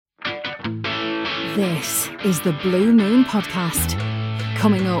This is the Blue Moon Podcast.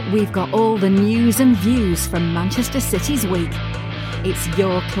 Coming up, we've got all the news and views from Manchester City's week. It's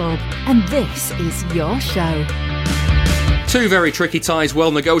your club, and this is your show. Two very tricky ties,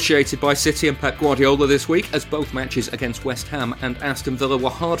 well negotiated by City and Pep Guardiola this week, as both matches against West Ham and Aston Villa were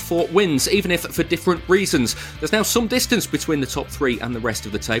hard-fought wins, even if for different reasons. There's now some distance between the top three and the rest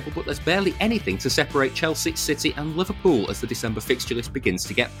of the table, but there's barely anything to separate Chelsea, City and Liverpool as the December fixture list begins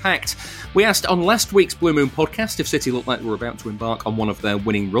to get packed. We asked on last week's Blue Moon podcast if City looked like they were about to embark on one of their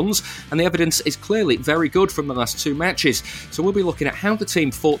winning runs, and the evidence is clearly very good from the last two matches. So we'll be looking at how the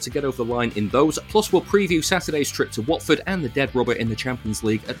team fought to get over the line in those, plus we'll preview Saturday's trip to Watford and the dead rubber in the Champions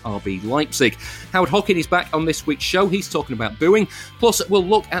League at RB Leipzig. Howard Hockin is back on this week's show. He's talking about booing. Plus, we'll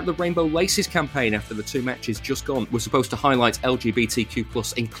look at the Rainbow Laces campaign after the two matches just gone. We're supposed to highlight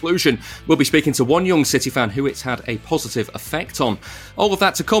LGBTQ+ inclusion. We'll be speaking to one young City fan who it's had a positive effect on. All of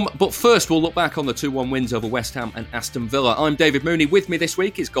that to come, but first we'll look back on the 2-1 wins over West Ham and Aston Villa. I'm David Mooney. With me this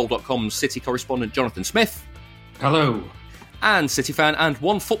week is Goal.com's City correspondent Jonathan Smith. Hello. And City fan and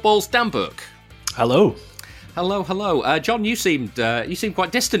One Football's Dan Burke. Hello. Hello. John, you seemed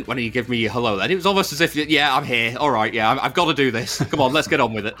quite distant when you gave me your hello then. It was almost as if, yeah, I'm here. All right, yeah, I've got to do this. Come on, let's get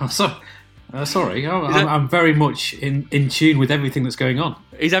on with it. Sorry, I'm very much in tune with everything that's going on.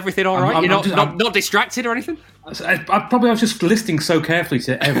 Is everything all right? You're not distracted or anything? I was just listening so carefully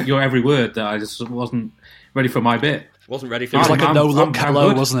to your every word that I just wasn't ready for my bit. Wasn't ready for it. It was like a no-look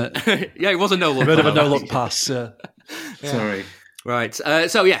hello, wasn't it? Yeah, it was a no-look. A bit of a no-look pass. Yeah. Sorry. Right.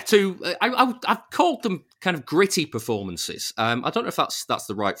 I've called them kind of gritty performances. I don't know if that's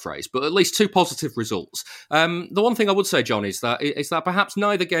the right phrase, but at least two positive results. The one thing I would say, John, is that perhaps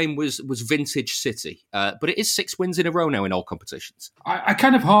neither game was vintage City, but it is 6 wins in a row now in all competitions. I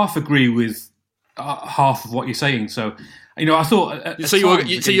kind of half agree with half of what you're saying. So, I thought. So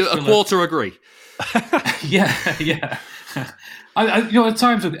you a quarter agree. Yeah. At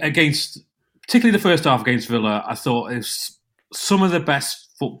times against, particularly the first half against Villa, I thought it was some of the best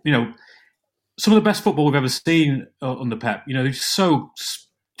football we've ever seen under Pep. They're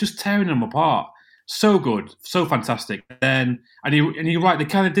just tearing them apart. So good, so fantastic. And you're right, they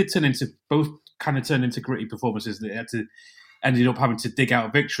kind of did turn into gritty performances that ended up having to dig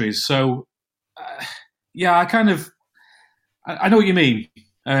out victories. So, I know what you mean,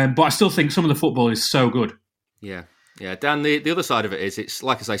 but I still think some of the football is so good. Yeah, Dan, the other side of it is, it's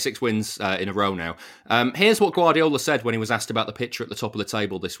like I say, 6 wins in a row now. Here's what Guardiola said when he was asked about the picture at the top of the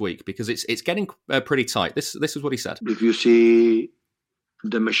table this week, because it's getting pretty tight. This is what he said. If you see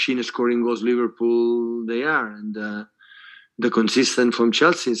the machine scoring goals Liverpool, they are, and the consistent from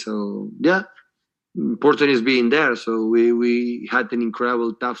Chelsea. So, yeah, important is being there. So we had an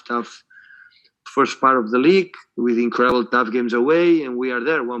incredible, tough first part of the league with incredible, tough games away, and we are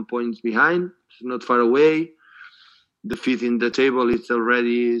there, 1 point behind. It's not far away. The fifth in the table is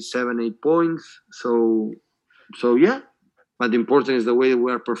already 7-8 points. So yeah. But the important is the way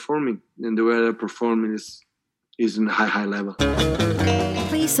we are performing, and the way they're performing is in high level.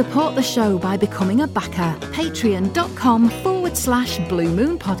 Please support the show by becoming a backer. Patreon.com/Blue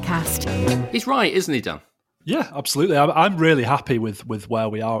Moon Podcast. He's right, isn't he, Dan? Yeah, absolutely. I'm really happy with where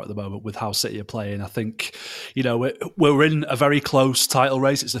we are at the moment, with how City are playing. I think, we're in a very close title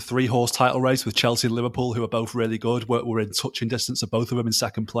race. It's a 3-horse title race with Chelsea and Liverpool, who are both really good. We're in touching distance of both of them in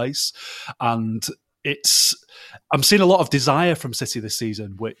second place. And I'm seeing a lot of desire from City this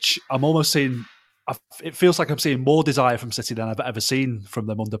season, which I'm almost seeing. It feels like I'm seeing more desire from City than I've ever seen from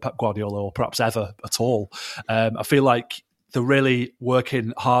them under Pep Guardiola, or perhaps ever at all. I feel like they're really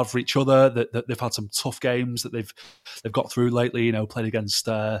working hard for each other. That they've had some tough games that they've got through lately. Playing against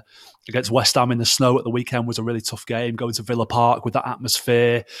West Ham in the snow at the weekend was a really tough game. Going to Villa Park with that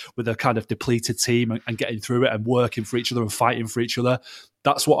atmosphere, with a kind of depleted team, and getting through it and working for each other and fighting for each other.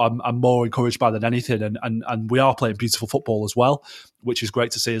 That's what I'm more encouraged by than anything. And we are playing beautiful football as well, which is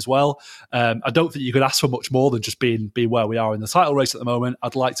great to see as well. I don't think you could ask for much more than just being where we are in the title race at the moment.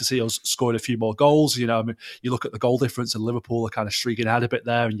 I'd like to see us scoring a few more goals. You look at the goal difference, and Liverpool are kind of streaking ahead a bit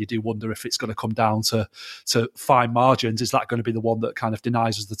there, and you do wonder if it's going to come down to fine margins. Is that going to be the one that kind of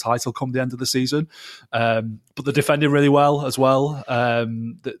denies us the title come the end of the season? But they're defending really well as well.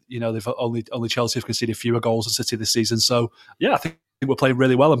 They've only Chelsea have conceded fewer goals than City this season. So yeah, I think we're playing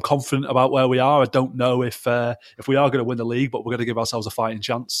really well. I'm confident about where we are. I don't know if we are going to win the league, but we're going to give ourselves a fighting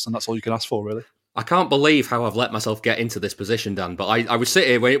chance, and that's all you can ask for, really. I can't believe how I've let myself get into this position, Dan. But I was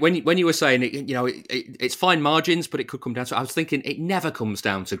sitting here when you were saying it's fine margins, but it could come down to. I was thinking it never comes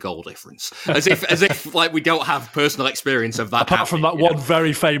down to goal difference, as if like we don't have personal experience of that. Apart from that one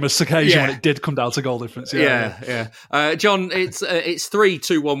very famous occasion when it did come down to goal difference. Yeah. John, it's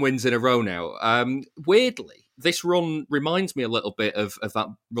 3-2-1 wins in a row now. Weirdly, this run reminds me a little bit of that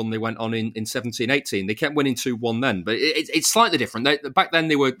run they went on in 17-18. They kept winning 2-1 then, but it's slightly different. Back then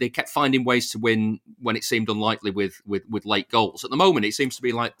they kept finding ways to win when it seemed unlikely with late goals. At the moment, it seems to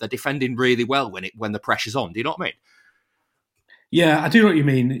be like they're defending really well when the pressure's on. Do you know what I mean? Yeah, I do know what you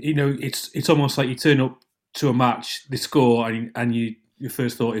mean. It's almost like you turn up to a match, they score, and your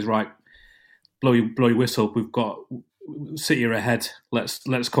first thought is, right, blow your whistle. We've got City are ahead.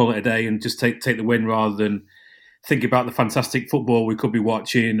 Let's call it a day and just take the win rather than think about the fantastic football we could be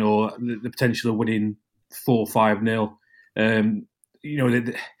watching or the potential of winning 4-5-0.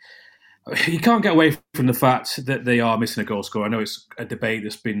 You can't get away from the fact that they are missing a goal scorer. I know it's a debate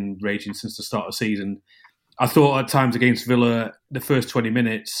that's been raging since the start of the season. I thought at times against Villa, the first 20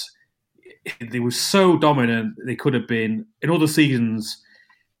 minutes, they were so dominant. They could have been, in other seasons,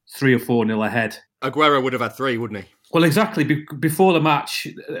 3 or 4-0 ahead. Aguero would have had 3, wouldn't he? Well, exactly. Before the match,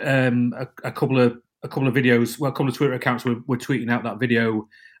 a couple of videos, a couple of Twitter accounts were tweeting out that video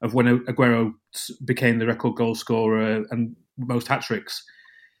of when Aguero became the record goal scorer and most hat-tricks.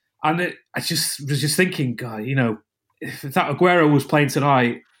 And I was just thinking, God, if that Aguero was playing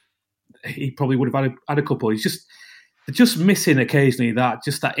tonight, he probably would have had a couple. They're just missing occasionally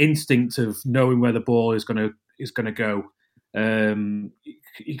that instinct of knowing where the ball is going to go.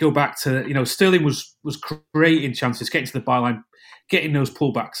 You go back to, Sterling was creating chances, getting to the byline, getting those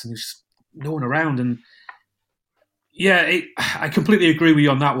pullbacks, and there's no one around. And yeah, I completely agree with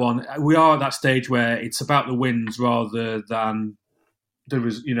you on that one. We are at that stage where it's about the wins rather than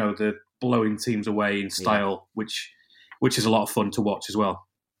the blowing teams away in style, which is a lot of fun to watch as well.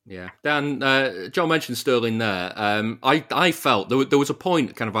 Yeah, Dan. John mentioned Sterling there. I felt there was a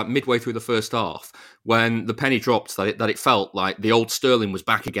point, kind of like midway through the first half, when the penny dropped that it felt like the old Sterling was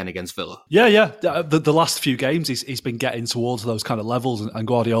back again against Villa. Yeah. The last few games, he's been getting towards those kind of levels, and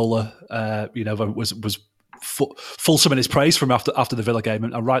Guardiola, was fulsome in his praise from after the Villa game,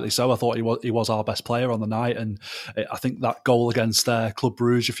 and rightly so. I thought he was our best player on the night, and I think that goal against Club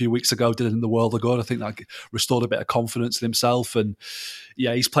Brugge a few weeks ago did him the world of good. I think that restored a bit of confidence in himself, and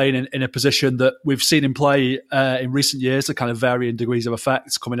yeah, he's playing in a position that we've seen him play in recent years, the kind of varying degrees of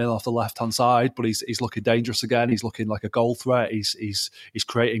effects coming in off the left hand side. But he's looking dangerous again. He's looking like a goal threat. He's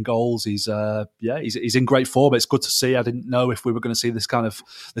creating goals. He's in great form. It's good to see. I didn't know if we were going to see this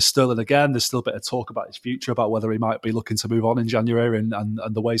Sterling again. There's still a bit of talk about his future, about whether he might be looking to move on in January, and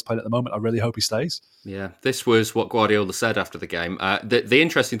the way he's playing at the moment, I really hope he stays. Yeah, this was what Guardiola said after the game. The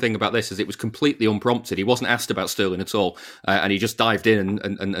interesting thing about this is it was completely unprompted. He wasn't asked about Sterling at all, and he just dived in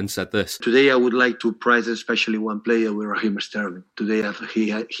and said this. Today I would like to praise especially one player, with Raheem Sterling. Today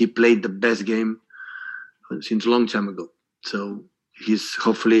he played the best game since a long time ago. So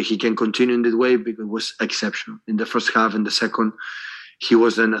hopefully he can continue in that way, because it was exceptional. In the first half and the second, he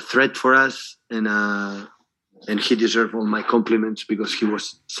was a threat for us, and he deserved all my compliments because he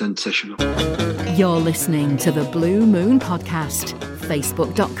was sensational. You're listening to the Blue Moon Podcast.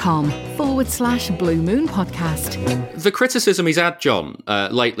 Facebook.com/Blue Moon Podcast. The criticism he's had, John,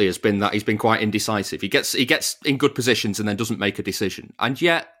 lately has been that he's been quite indecisive. He gets in good positions and then doesn't make a decision. And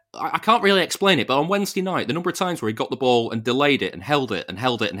yet, I can't really explain it, but on Wednesday night, the number of times where he got the ball and delayed it and held it and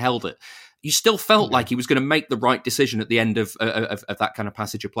held it and held it, you still felt like he was going to make the right decision at the end of that kind of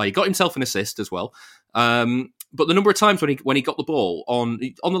passage of play. He got himself an assist as well. But the number of times when he got the ball on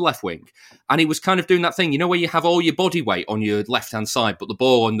the left wing, and he was kind of doing that thing, where you have all your body weight on your left-hand side, but the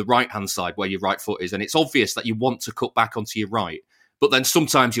ball on the right-hand side where your right foot is, and it's obvious that you want to cut back onto your right, but then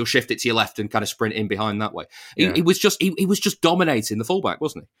sometimes you'll shift it to your left and kind of sprint in behind that way. Yeah. He was just dominating the fullback,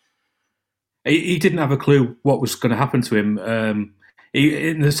 wasn't he? He didn't have a clue what was going to happen to him.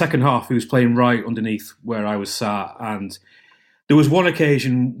 In the second half, he was playing right underneath where I was sat, and there was one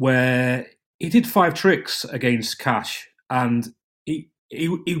occasion where he did 5 tricks against Cash, and he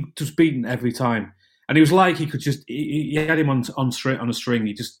was beaten every time. And he was like he had him on a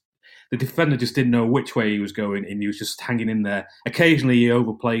string. The defender just didn't know which way he was going, and he was just hanging in there. Occasionally, he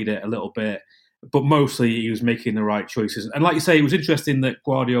overplayed it a little bit, but mostly he was making the right choices. And like you say, it was interesting that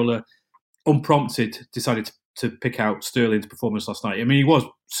Guardiola, unprompted, decided to pick out Sterling's performance last night. I mean, he was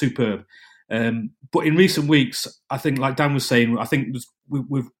superb. But in recent weeks, I think, like Dan was saying, I think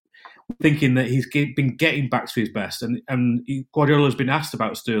we're thinking that he's been getting back to his best. And Guardiola has been asked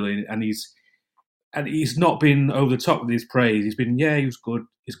about Sterling, and he's he's not been over the top with his praise. He's been, he was good.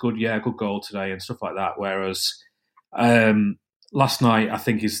 He's good. Yeah, good goal today and stuff like that. Whereas last night, I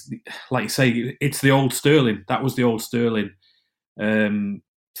think is like you say, it's the old Sterling. That was the old Sterling.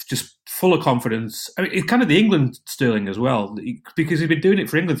 Just full of confidence. I mean, it's kind of the England Sterling as well, because he's been doing it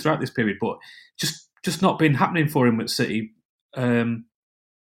for England throughout this period, but just not been happening for him at City. And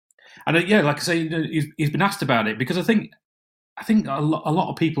like I say, he's been asked about it because I think a lot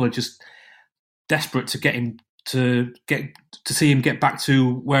of people are just desperate to get him to see him get back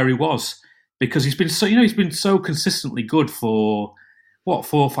to where he was, because he's been so consistently good for 4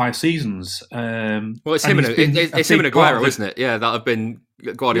 or 5 seasons. Well, it's him and Aguero, isn't it? Yeah, that have been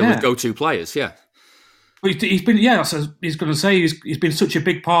Guardiola's go-to players. Yeah, but he's been. Yeah, so he's going to say he's been such a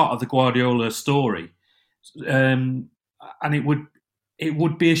big part of the Guardiola story, and it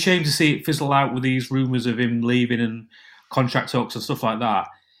would be a shame to see it fizzle out with these rumours of him leaving and contract talks and stuff like that.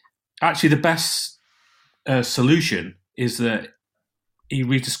 Actually, the best solution is that he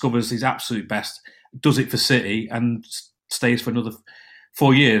rediscovers his absolute best, does it for City, and stays for another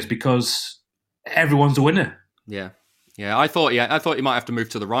 4 years, because everyone's a winner. Yeah. I thought he might have to move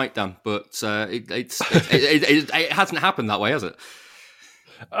to the right, Dan, but it hasn't happened that way, has it?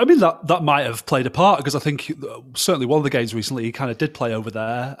 I mean, that might have played a part, because I think certainly one of the games recently he kind of did play over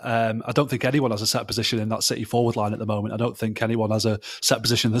there. I don't think anyone has a set position in that City forward line at the moment. I don't think anyone has a set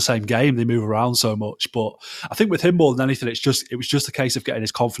position in the same game. They move around so much. But I think with him more than anything, it was just a case of getting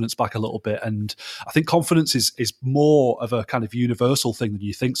his confidence back a little bit. And I think confidence is more of a kind of universal thing than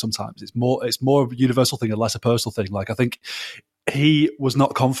you think sometimes. It's more of a universal thing and less a personal thing. Like, I think he was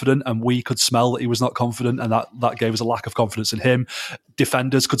not confident, and we could smell that he was not confident, and that gave us a lack of confidence in him.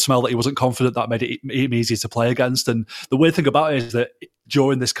 Defenders could smell that he wasn't confident. That made it easier to play against. And the weird thing about it is that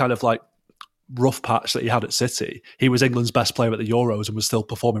during this kind of like rough patch that he had at City, he was England's best player at the Euros and was still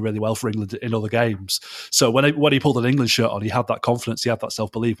performing really well for England in other games. So when he pulled an England shirt on, he had that confidence, he had that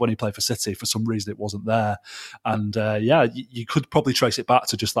self-belief. When he played for City, for some reason it wasn't there. And you could probably trace it back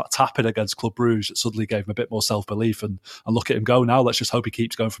to just that tap-in against Club Brugge that suddenly gave him a bit more self-belief, and look at him go now. Let's just hope he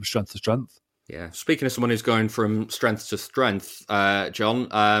keeps going from strength to strength. Yeah, speaking of someone who's going from strength to strength,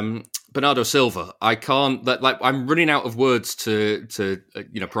 John, Bernardo Silva. I'm running out of words to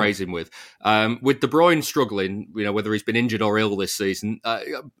praise him with. With De Bruyne struggling, whether he's been injured or ill this season,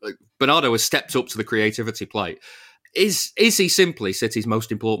 Bernardo has stepped up to the creativity plate. Is he simply City's most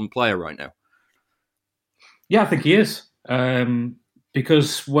important player right now? Yeah, I think he is.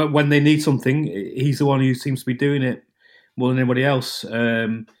 Because when they need something, he's the one who seems to be doing it more than anybody else.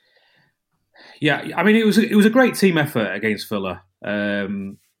 I mean, it was a great team effort against Villa.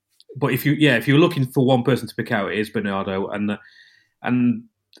 But if you're looking for one person to pick out, it is Bernardo, and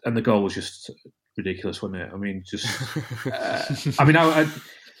the goal was just ridiculous, wasn't it? I mean, just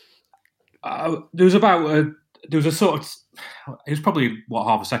there was a sort of, it was probably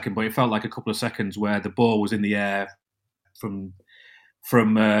half a second, but it felt like a couple of seconds where the ball was in the air from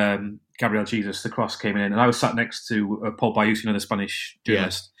Gabriel Jesus. The cross came in, and I was sat next to Paul Bayus, the Spanish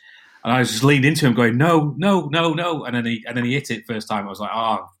journalist. Yeah. And I was just leaned into him going, no, and then he hit it first time. I was like,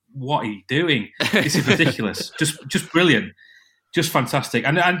 what are you doing? This is ridiculous. just brilliant, just fantastic,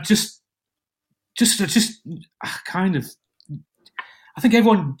 and just kind of. I think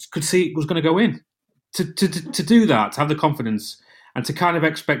everyone could see it was going to go in. To do that, to have the confidence, and to kind of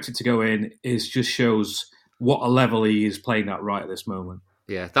expect it to go in, just shows what a level he is playing at right at this moment.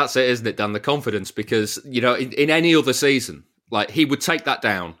 Yeah, that's it, isn't it, Dan? The confidence, because in any other season, like, he would take that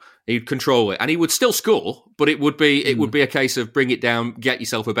down. He'd control it, and he would still score, but it would be a case of bring it down, get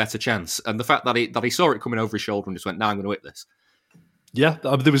yourself a better chance. And the fact that he saw it coming over his shoulder and just went, "Now I'm going to hit this." Yeah,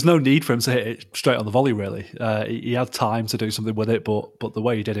 there was no need for him to hit it straight on the volley, really. He had time to do something with it, but the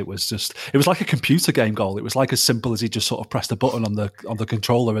way he did it was like a computer game goal. It was like as simple as he just sort of pressed a button on the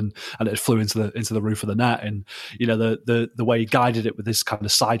controller and it flew into the roof of the net. And the way he guided it with this kind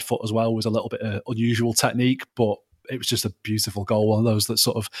of side foot as well was a little bit of unusual technique, but it was just a beautiful goal, one of those that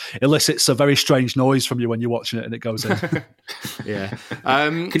sort of elicits a very strange noise from you when you're watching it and it goes in. Yeah.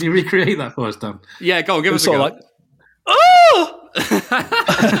 Can you recreate that for us, Dan? Yeah, go on, give us a go. Like, oh!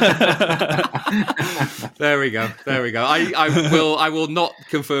 There we go. I will not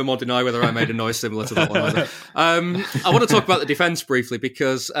confirm or deny whether I made a noise similar to that one either. I want to talk about the defence briefly,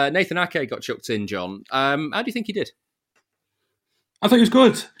 because Nathan Ake got chucked in, John. How do you think he did? I think he was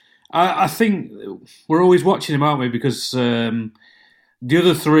good. I think we're always watching him, aren't we? Because the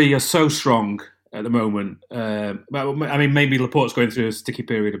other three are so strong at the moment. I mean, maybe Laporte's going through a sticky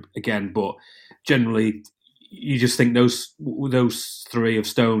period again, but generally, you just think those three of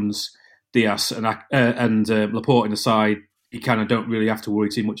Stones, Diaz, and Laporte in the side you kind of don't really have to worry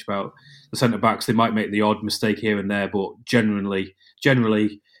too much about the centre backs. They might make the odd mistake here and there, but generally,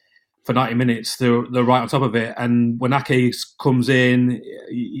 for 90 minutes, they're right on top of it. And when Ake comes in,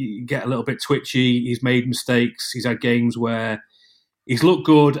 you get a little bit twitchy. He's made mistakes. He's had games where he's looked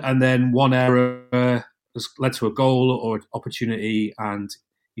good, and then one error has led to a goal or an opportunity, and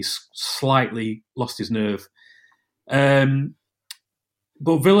he's slightly lost his nerve.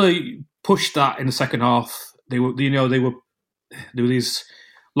 But Villa pushed that in the second half. They were these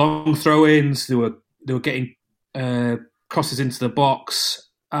long throw-ins. They were getting crosses into the box,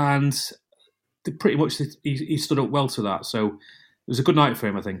 and pretty much he stood up well to that. So it was a good night for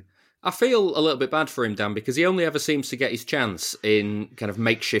him, I think. I feel a little bit bad for him, Dan, because he only ever seems to get his chance in kind of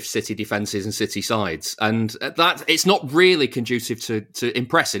makeshift City defences and City sides, and that it's not really conducive to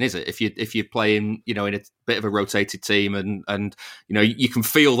impressing, is it? If you're playing, in a bit of a rotated team, and you can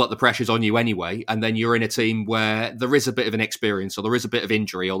feel that the pressure's on you anyway, and then you're in a team where there is a bit of an experience, or there is a bit of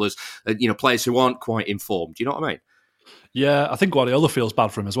injury, or there's players who aren't quite informed. Do you know what I mean? Yeah, I think Guardiola feels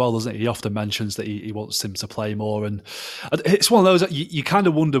bad for him as well, doesn't he? He often mentions that he wants him to play more, and it's one of those that you kind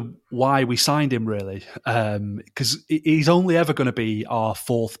of wonder why we signed him, really, because he's only ever going to be our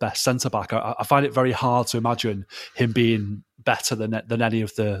fourth best centre-back. I find it very hard to imagine him being better than any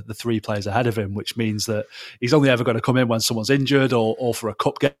of the three players ahead of him, which means that he's only ever going to come in when someone's injured or for a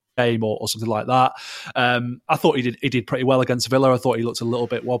cup game or something like that. I thought he did pretty well against Villa. I thought he looked a little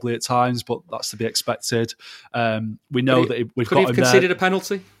bit wobbly at times, but that's to be expected. We know that we've got him there. Could he have conceded a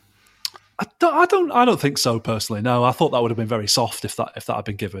penalty? I don't think so personally. No, I thought that would have been very soft if that had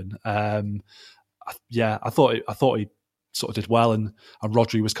been given. I thought he sort of did well, and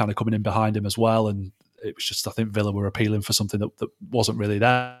Rodri was kind of coming in behind him as well, and it was just, I think Villa were appealing for something that wasn't really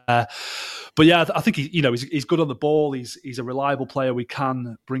there. But yeah, I think he's good on the ball. He's a reliable player. We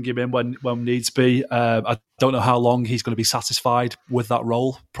can bring him in when needs be. I don't know how long he's going to be satisfied with that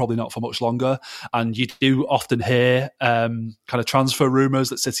role. Probably not for much longer. And you do often hear kind of transfer rumours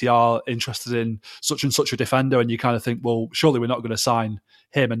that City are interested in such and such a defender, and you kind of think, well, surely we're not going to sign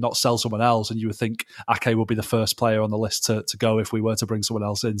him and not sell someone else, and you would think Ake will be the first player on the list to go if we were to bring someone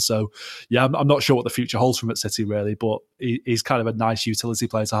else in. So yeah, I'm not sure what the future holds from at City really, but he's kind of a nice utility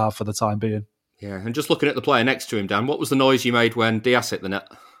player to have for the time being. Yeah, and just looking at the player next to him, Dan, what was the noise you made when Diaz hit the net?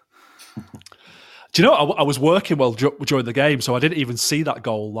 Do you know, I was working during the game, so I didn't even see that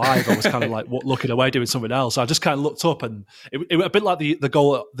goal live. I was kind of like looking away, doing something else. I just kind of looked up, and it was a bit like the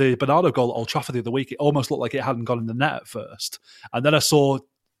goal, the Bernardo goal at Old Trafford the other week. It almost looked like it hadn't gone in the net at first. And then I saw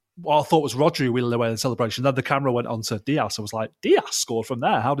what I thought was Rodri wheeling away in the celebration. Then the camera went on to Diaz. I was like, Diaz scored from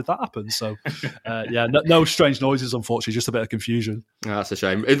there. How did that happen? So, no strange noises, unfortunately, just a bit of confusion. Oh, that's a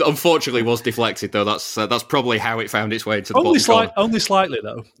shame. It unfortunately was deflected, though. That's probably how it found its way into the only slightly,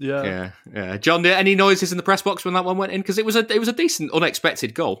 though. Yeah. John, any noises in the press box when that one went in? Because it was a decent,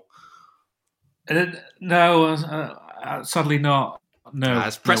 unexpected goal. No, sadly not. No,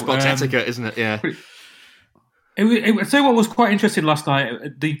 it's press box etiquette, isn't it? Yeah. I'd say what was quite interesting last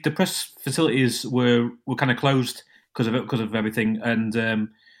night. The press facilities were kind of closed because of everything, and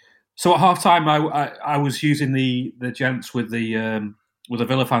so at half time I was using the gents with the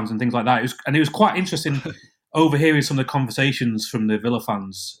Villa fans and things like that. It was quite interesting overhearing some of the conversations from the Villa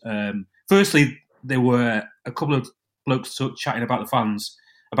fans. Firstly, there were a couple of blokes chatting about the fans,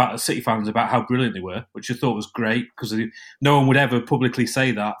 about the City fans, about how brilliant they were, which I thought was great because no one would ever publicly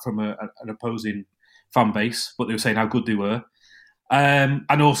say that from an opposing fan base, but they were saying how good they were, and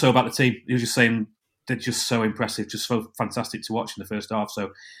also about the team. He was just saying they're just so impressive, just so fantastic to watch in the first half.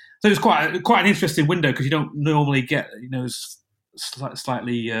 So it was quite an interesting window because you don't normally get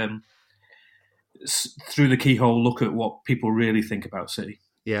slightly through the keyhole look at what people really think about City.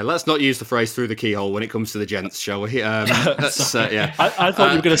 Yeah, let's not use the phrase "through the keyhole" when it comes to the gents, shall we? I thought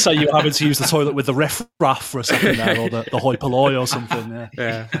you were going to say you were having to use the toilet with the riff-raff for a second there, or the hoi polloi or something.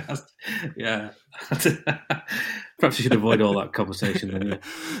 Yeah. Perhaps you should avoid all that conversation.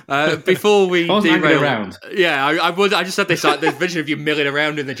 Before we derail, around. Yeah, I just had this vision of you milling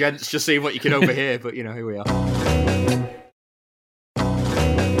around in the gents, just seeing what you can overhear. But here we are.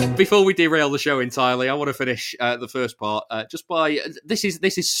 Before we derail the show entirely, I want to finish the first part just by this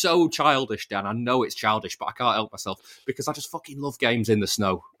is so childish, Dan. I know it's childish, but I can't help myself because I just fucking love games in the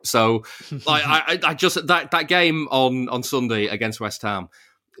snow. So, I just that game on Sunday against West Ham,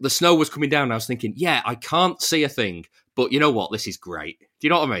 the snow was coming down. And I was thinking, yeah, I can't see a thing, but you know what? This is great. Do you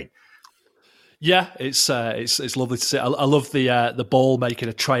know what I mean? Yeah, it's lovely to see. I love the ball making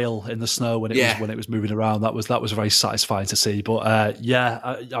a trail in the snow when it was moving around. That was very satisfying to see. But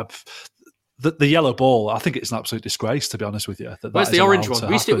the yellow ball, I think it's an absolute disgrace, to be honest with you. Where's the orange one?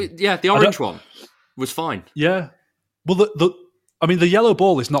 The orange one was fine. Yeah. Well, the yellow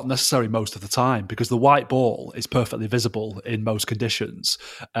ball is not necessary most of the time because the white ball is perfectly visible in most conditions.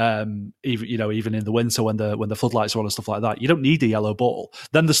 Even in the winter when the floodlights are on and stuff like that, you don't need a yellow ball.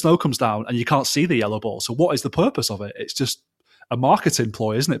 Then the snow comes down and you can't see the yellow ball. So what is the purpose of it? It's just a marketing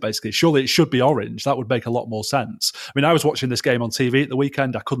ploy, isn't it, basically? Surely it should be orange. That would make a lot more sense. I mean, I was watching this game on TV at the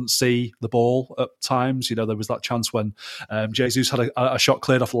weekend. I couldn't see the ball at times. There was that chance when Jesus had a shot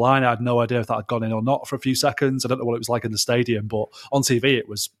cleared off the line. I had no idea if that had gone in or not for a few seconds. I don't know what it was like in the stadium, but on TV it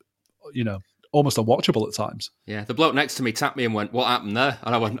was, almost unwatchable at times. Yeah, the bloke next to me tapped me and went, "What happened there?"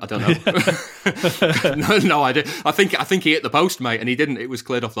 And I went, "I don't know." no idea. I think he hit the post, mate, and he didn't. It was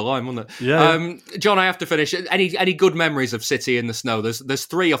cleared off the line, wasn't it? Yeah. John, I have to finish. Any good memories of City in the snow? There's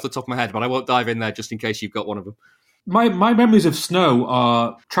three off the top of my head, but I won't dive in there just in case you've got one of them. My memories of snow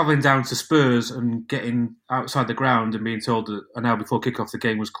are travelling down to Spurs and getting outside the ground and being told that an hour before kickoff the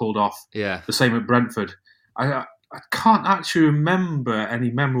game was called off. Yeah. The same at Brentford. I can't actually remember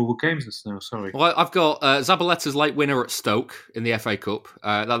any memorable games in snow, sorry. Well, I've got Zabaletta's late winner at Stoke in the FA Cup.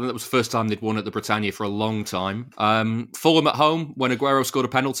 That was the first time they'd won at the Britannia for a long time. Fulham at home, when Aguero scored a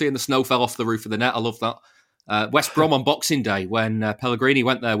penalty and the snow fell off the roof of the net. I love that. West Brom on Boxing Day, when Pellegrini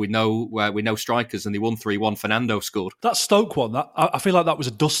went there with no strikers and they won 3-1. Fernando scored. That Stoke one, I feel like that was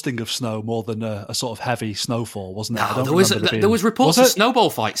a dusting of snow more than a sort of heavy snowfall, wasn't it? No, there was reports of snowball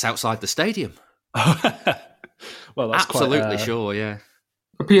fights outside the stadium. Well, that's absolutely sure, yeah.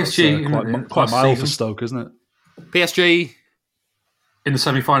 A PSG quite mild for Stoke, isn't it? PSG in the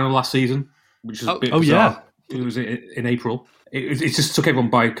semi-final last season, which is a bit bizarre. Yeah. It was in April. It just took everyone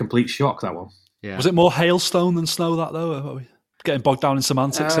by complete shock, that one. Yeah. Was it more hailstone than snow, that, though? Are we getting bogged down in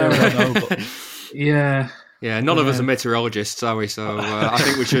semantics here? I don't know, but... Yeah. Yeah, none of us are meteorologists, are we? So I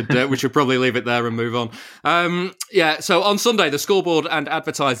think we should probably leave it there and move on. So on Sunday, the scoreboard and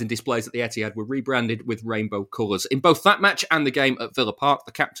advertising displays at the Etihad were rebranded with rainbow colours. In both that match and the game at Villa Park,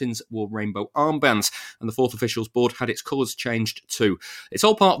 the captains wore rainbow armbands, and the fourth officials board had its colours changed too. It's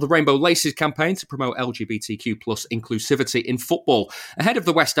all part of the Rainbow Laces campaign to promote LGBTQ+ inclusivity in football. Ahead of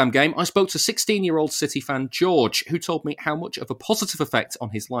the West Ham game, I spoke to 16-year-old City fan George, who told me how much of a positive effect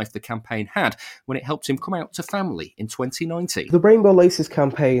on his life the campaign had when it helped him come out to family in 2019. The Rainbow Laces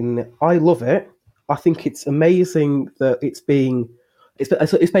campaign, I love it. I think it's amazing that it's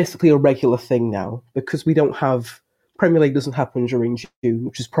basically a regular thing now, because we don't have, Premier League doesn't happen during June,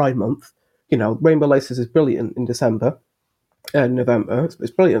 which is Pride Month. Rainbow Laces is brilliant in December and November.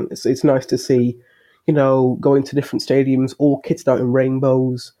 It's brilliant. It's nice to see, going to different stadiums, all kitted out in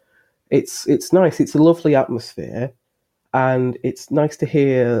rainbows. It's nice. It's a lovely atmosphere, and it's nice to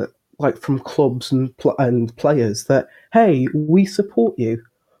hear, like, from clubs and players that, hey, we support you.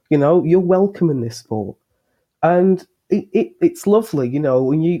 You're welcome in this sport. And it's lovely,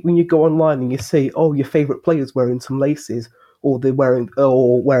 when you go online and you see, oh, your favourite player's wearing some laces, or they're wearing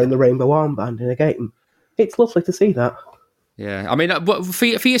the rainbow armband in a game. It's lovely to see that. Yeah, I mean, for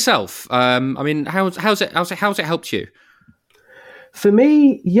yourself, how's it helped you? For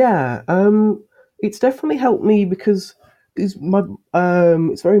me, yeah, it's definitely helped me because it's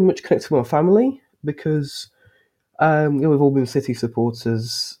very much connected with my family, because we've all been City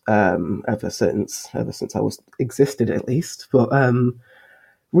supporters ever since I was existed, at least. But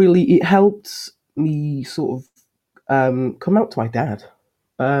really, it helped me sort of come out to my dad,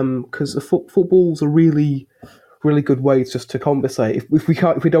 because football's a really, really good way just to conversate. If we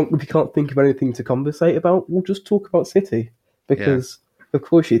can't think of anything to conversate about, we'll just talk about City, because of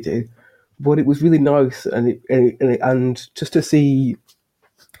course you do. But it was really nice, and just to see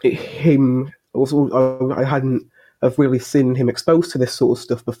him. Also, I hadn't have really seen him exposed to this sort of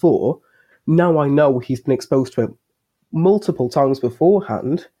stuff before. Now I know he's been exposed to it multiple times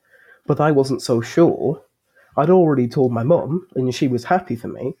beforehand, but I wasn't so sure. I'd already told my mum, and she was happy for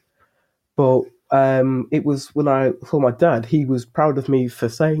me. But it was when I told my dad, he was proud of me for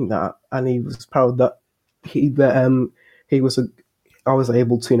saying that, and he was proud that I was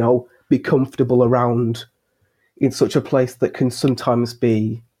able to, be comfortable around in such a place that can sometimes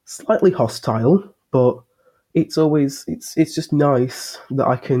be slightly hostile, but it's just nice that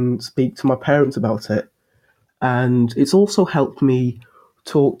I can speak to my parents about it. And it's also helped me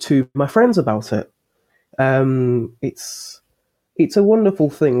talk to my friends about it. It's a wonderful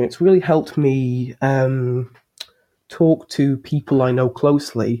thing. It's really helped me talk to people I know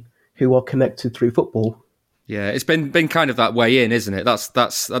closely who are connected through football. Yeah, it's been kind of that way in, isn't it? That's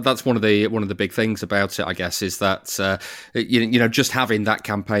one of the big things about it, I guess, is that just having that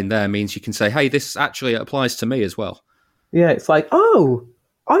campaign there means you can say, hey, this actually applies to me as well. Yeah, it's like, oh,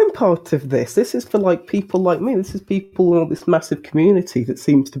 I'm part of this. This is for, like, people like me. This is people in this massive community that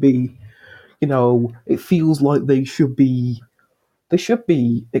seems to be, it feels like they should be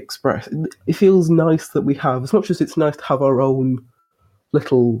expressed. It feels nice that we have, as much as it's nice to have our own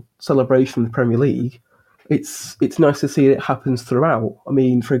little celebration in the Premier League, it's nice to see it happens throughout. I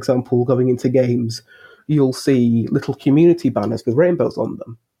mean, for example, going into games, you'll see little community banners with rainbows on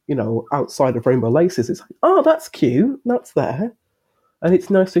them, outside of rainbow laces. It's like, oh, that's cute, that's there. And it's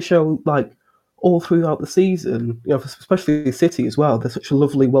nice to show, all throughout the season, especially City as well. There's such a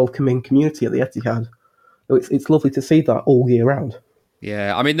lovely, welcoming community at the Etihad. It's lovely to see that all year round.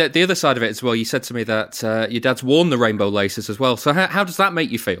 Yeah, I mean, the other side of it as well, you said to me that your dad's worn the rainbow laces as well. So how does that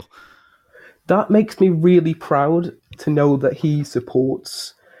make you feel? That makes me really proud to know that he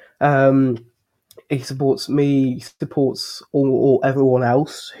supports me, he supports all everyone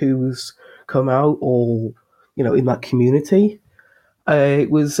else who's come out or, in that community. It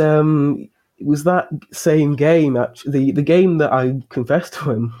was that same game, actually, the game that I confessed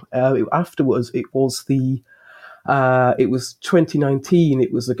to him afterwards. It was 2019.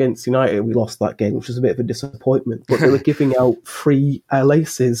 It was against United. We lost that game, which was a bit of a disappointment. But they were giving out free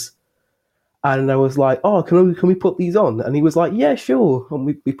laces, and I was like, "Oh, can we put these on?" And he was like, "Yeah, sure." And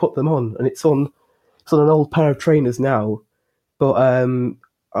we put them on, and it's on an old pair of trainers now, but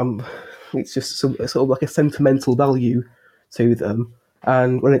it's just sort of like a sentimental value to them.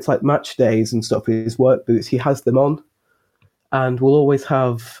 And when it's like match days and stuff, his work boots, he has them on, and we'll always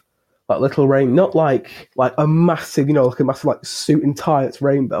have little rain, not like a massive, like suit and tie that's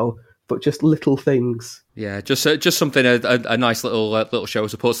rainbow, but just little things. Yeah, just something, a nice little show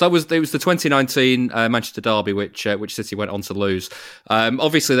of support. So it was the 2019 Manchester derby, which City went on to lose.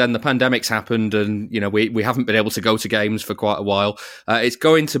 Obviously, then the pandemic's happened, and we haven't been able to go to games for quite a while. It's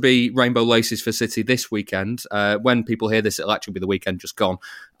going to be rainbow laces for City this weekend. When people hear this, it'll actually be the weekend just gone.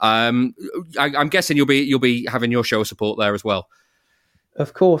 I'm guessing you'll be having your show of support there as well.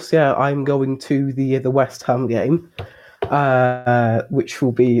 Of course, yeah. I'm going to the West Ham game, which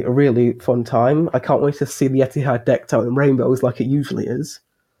will be a really fun time. I can't wait to see the Etihad decked out in rainbows like it usually is.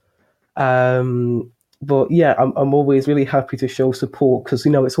 But yeah, I'm always really happy to show support because,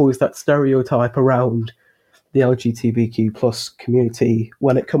 it's always that stereotype around the LGBTQ plus community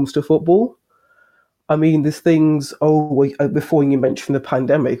when it comes to football. I mean, there's things, before you mention the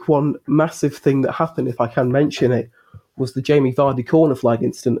pandemic, one massive thing that happened, if I can mention it, was the Jamie Vardy corner flag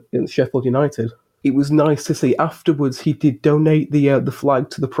incident against Sheffield United. It was nice to see afterwards he did donate the flag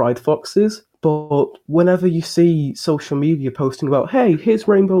to the Pride Foxes, but whenever you see social media posting about, hey, here's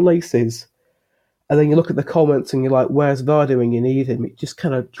rainbow laces, and then you look at the comments and you're like, where's Vardy when you need him? It just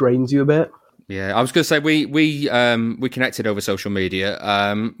kind of drains you a bit. Yeah, I was going to say we connected over social media.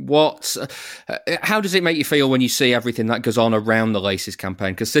 How does it make you feel when you see everything that goes on around the laces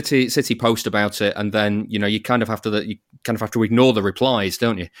campaign? Because City post about it, and then you kind of have to ignore the replies,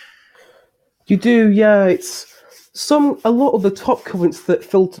 don't you? You do, yeah. It's a lot of the top comments that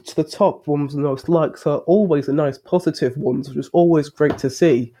filter to the top ones and most likes are always the nice positive ones, which is always great to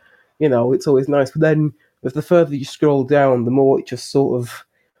see. It's always nice. But then, if the further you scroll down, the more it sort of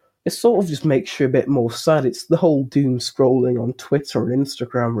just makes you a bit more sad. It's the whole doom scrolling on Twitter and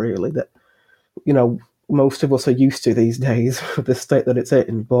Instagram, really, that, most of us are used to these days with the state that it's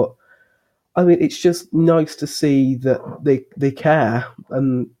in. But, I mean, it's just nice to see that they care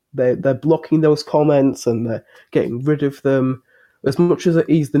and they're blocking those comments and they're getting rid of them. As much as it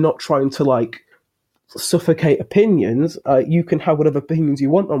is, they're not trying to, suffocate opinions. You can have whatever opinions you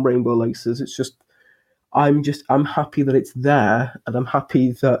want on rainbow laces. It's just, I'm happy that it's there, and I'm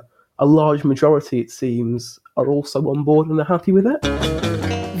happy that a large majority, it seems, are also on board and are happy with it.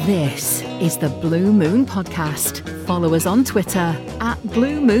 This is the Blue Moon Podcast. Follow us on Twitter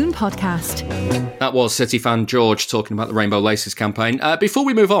 @Blue Moon Podcast. That was City fan George talking about the Rainbow Laces campaign. Before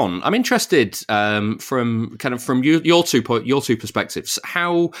we move on, I'm interested from your two perspectives,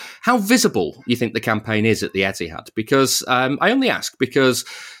 how visible you think the campaign is at the Etihad? Because I only ask because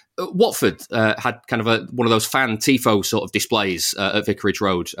Watford had kind of one of those fan tifo sort of displays at Vicarage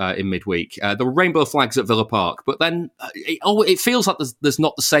Road in midweek. There were rainbow flags at Villa Park, but then it feels like there's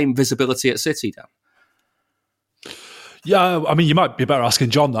not the same visibility at City, Dan. Yeah, I mean, you might be better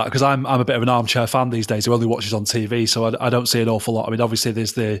asking John that, because I'm a bit of an armchair fan these days who only watches on TV, so I don't see an awful lot. I mean, obviously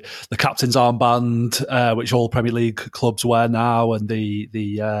there's the captain's armband, which all Premier League clubs wear now, and the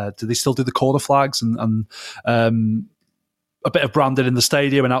do they still do the corner flags and a bit of branding in the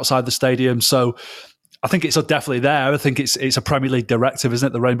stadium and outside the stadium. So I think it's definitely there. I think it's a Premier League directive, isn't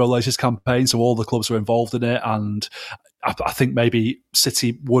it? The Rainbow Laces campaign. So all the clubs are involved in it. And I think maybe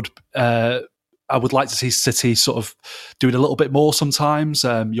City would I would like to see City sort of doing a little bit more sometimes.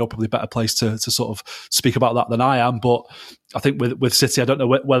 You're probably a better place to sort of speak about that than I am. But I think with City, I don't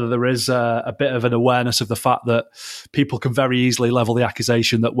know whether there is a bit of an awareness of the fact that people can very easily level the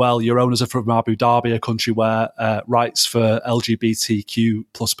accusation that, well, your owners are from Abu Dhabi, a country where rights for LGBTQ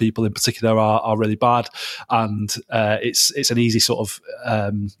plus people in particular are really bad. And it's an easy sort of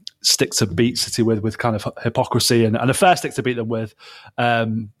stick to beat City with kind of hypocrisy and a fair stick to beat them with.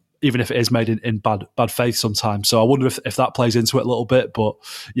 Even if it is made in bad faith sometimes. So I wonder if that plays into it a little bit. But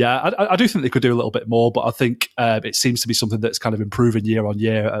yeah, I do think they could do a little bit more, but I think it seems to be something that's kind of improving year on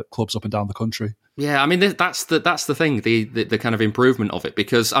year at clubs up and down the country. Yeah, I mean, that's the thing, the kind of improvement of it,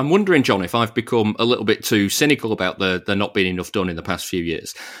 because I'm wondering, John, if I've become a little bit too cynical about there not being enough done in the past few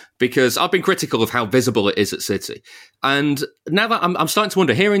years, because I've been critical of how visible it is at City. And now that I'm starting to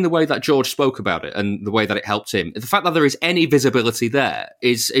wonder, hearing the way that George spoke about it and the way that it helped him, the fact that there is any visibility there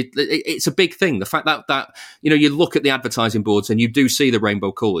it's a big thing. The fact that you look at the advertising boards and you do see the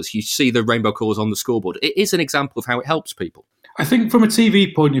rainbow colours, you see the rainbow colours on the scoreboard. It is an example of how it helps people. I think from a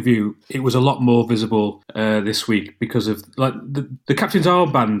TV point of view, it was a lot more visible this week because of the captain's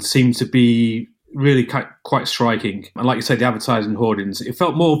armband seemed to be really quite striking. And like you said, the advertising hoardings, it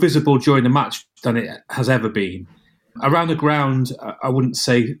felt more visible during the match than it has ever been. Around the ground, I wouldn't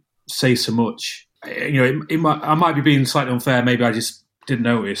say so much. I might be being slightly unfair. Maybe I just didn't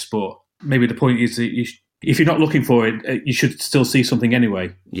notice, but maybe the point is that if you're not looking for it, you should still see something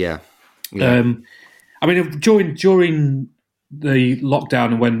anyway. Yeah. I mean, during the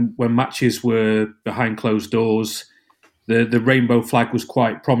lockdown and when matches were behind closed doors, the rainbow flag was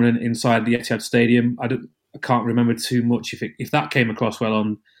quite prominent inside the Etihad Stadium. I can't remember too much if that came across well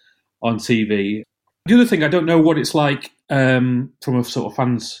on TV. The other thing, I don't know what it's like from a sort of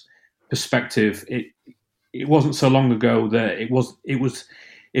fan's perspective. It wasn't so long ago that it was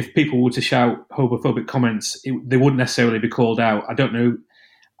if people were to shout homophobic comments, they wouldn't necessarily be called out. I don't know.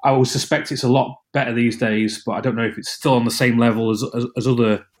 I would suspect it's a lot better these days, but I don't know if it's still on the same level as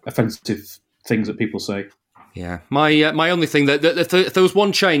other offensive things that people say. Yeah, my only thing that if there was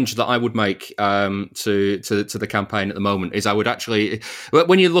one change that I would make to the campaign at the moment is I would actually,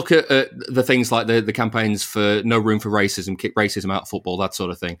 when you look at the things like the campaigns for no room for racism, kick racism out of football, that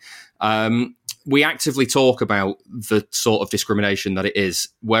sort of thing, we actively talk about the sort of discrimination that it is.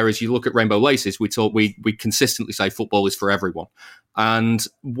 Whereas you look at Rainbow Laces, we consistently say football is for everyone, and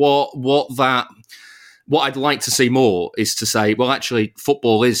what I'd like to see more is to say, well, actually,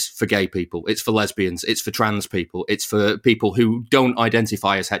 football is for gay people. It's for lesbians. It's for trans people. It's for people who don't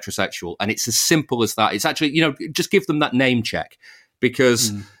identify as heterosexual. And it's as simple as that. It's actually, just give them that name check,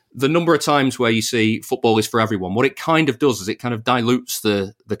 because the number of times where you see football is for everyone, what it kind of does is it kind of dilutes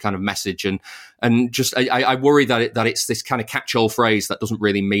the kind of message. And just, I worry that it's this kind of catch-all phrase that doesn't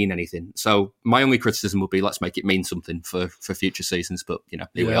really mean anything. So my only criticism would be, let's make it mean something for future seasons. But, here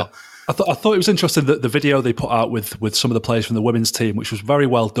we are. I thought it was interesting that the video they put out with some of the players from the women's team, which was very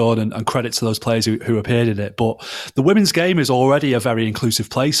well done, and credit to those players who appeared in it. But the women's game is already a very inclusive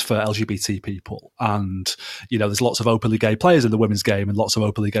place for LGBT people. And, there's lots of openly gay players in the women's game and lots of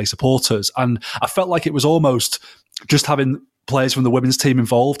openly gay supporters. And I felt like it was almost just having players from the women's team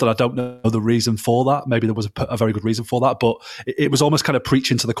involved, and I don't know the reason for that. Maybe there was a very good reason for that, but it was almost kind of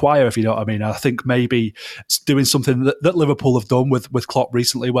preaching to the choir, if you know what I mean. I think maybe it's doing something that Liverpool have done with Klopp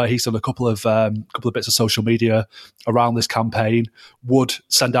recently, where he's done a couple of bits of social media around this campaign, would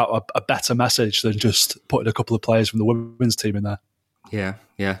send out a better message than just putting a couple of players from the women's team in there. Yeah.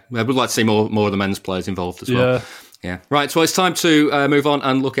 I would like to see more of the men's players involved as well. Yeah. Right. So it's time to move on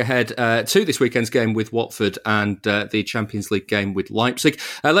and look ahead to this weekend's game with Watford and the Champions League game with Leipzig.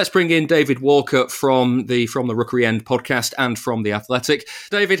 Let's bring in David Walker from the Rookery End podcast and from The Athletic.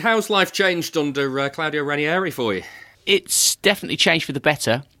 David, how's life changed under Claudio Ranieri for you? It's definitely changed for the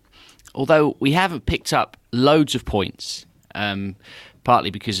better, although we haven't picked up loads of points.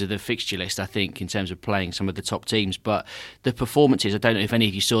 Partly because of the fixture list, I think, in terms of playing some of the top teams. But the performances, I don't know if any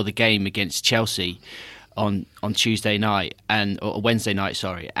of you saw the game against Chelsea on Tuesday night or Wednesday night,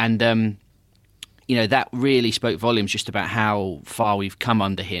 sorry. And, that really spoke volumes just about how far we've come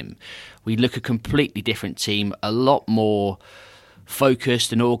under him. We look a completely different team, a lot more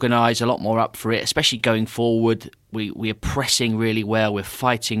focused and organised, a lot more up for it, especially going forward. We are pressing really well, we're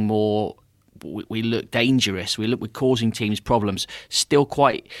fighting more. We look dangerous. We're causing teams problems. Still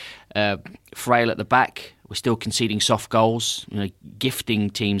quite frail at the back. We're still conceding soft goals,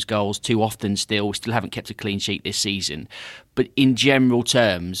 gifting teams goals too often still. We still haven't kept a clean sheet this season. But in general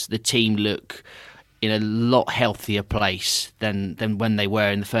terms, the team look in a lot healthier place than when they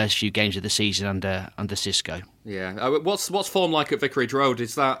were in the first few games of the season under Xisco. Yeah, what's form like at Vicarage Road?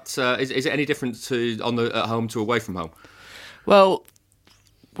 Is that is it any different at home to away from home? Well,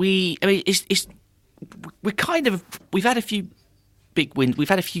 we've had a few big wins. We've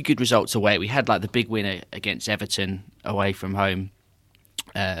had a few good results away. We had like the big win against Everton away from home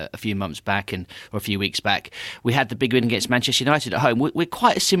a few months back or a few weeks back. We had the big win against Manchester United at home. We're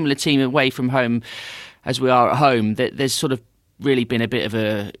quite a similar team away from home as we are at home. There's sort of really been a bit of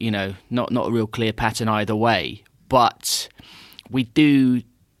a, not a real clear pattern either way, but we do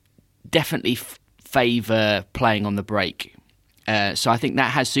definitely favour playing on the break. So I think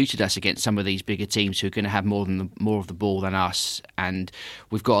that has suited us against some of these bigger teams who are going to have more of the ball than us, and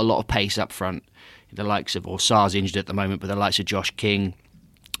we've got a lot of pace up front. The likes of Sar's injured at the moment, but the likes of Josh King,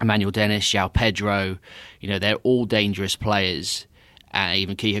 Emmanuel Dennis, João Pedro, they're all dangerous players.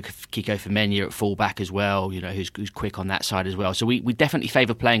 Even Kiko Femenia at fullback as well, who's quick on that side as well. So we definitely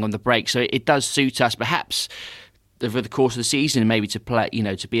favour playing on the break. So it does suit us, perhaps over the course of the season, maybe to play,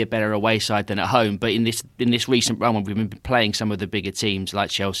 to be a better away side than at home. But in this recent run, when we've been playing some of the bigger teams like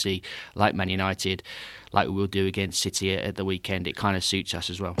Chelsea, like Man United, like we will do against City at the weekend, it kind of suits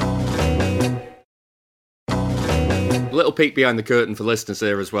us as well. A little peek behind the curtain for listeners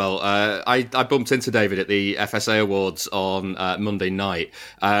here as well. I bumped into David at the FSA Awards on Monday night,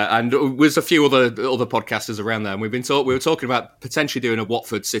 and there was a few other podcasters around there, and we were talking about potentially doing a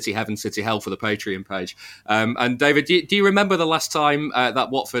Watford City Heaven City Hell for the Patreon page. And David, do you remember the last time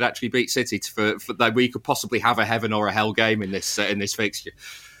that Watford actually beat City for that we could possibly have a heaven or a hell game in this fixture?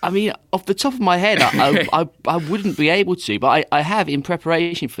 I mean, off the top of my head, I wouldn't be able to, but I have, in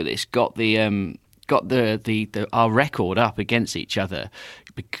preparation for this, got our record up against each other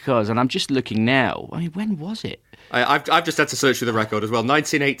and I'm just looking now. I mean, when was it? I've just had to search for the record as well.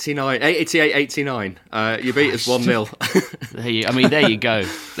 1988-89. You beat us 1-0. There you go.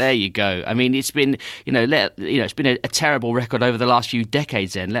 There you go. I mean, it's been it's been a terrible record over the last few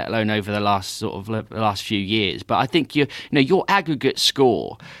decades, then, let alone over the last few years. But I think your aggregate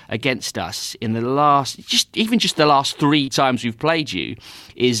score against us in the last the last 3 times we've played you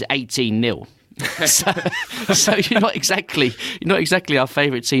is 18-0. so you're not exactly our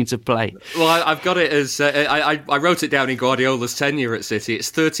favourite team to play. Well, I've got it as I wrote it down in Guardiola's tenure at City. It's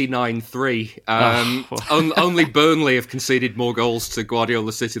 39-3. Only Burnley have conceded more goals to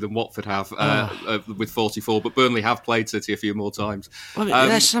Guardiola City than Watford have with 44. But Burnley have played City a few more times. Well,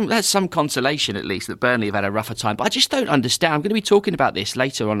 there's some consolation at least that Burnley have had a rougher time. But I just don't understand. I'm going to be talking about this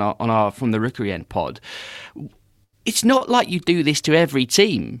later on our From the Rookery End pod. It's not like you do this to every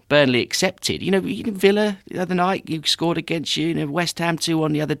team, Burnley accepted. Villa the other night, you scored against you. West Ham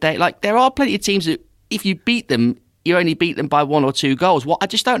 2-1 the other day. Like, there are plenty of teams that if you beat them, you only beat them by 1 or 2 goals. I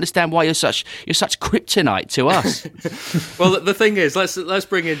just don't understand why you're such kryptonite to us. Well, the thing is, let's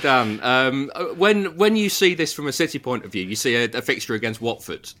bring in Dan. When you see this from a City point of view, you see a fixture against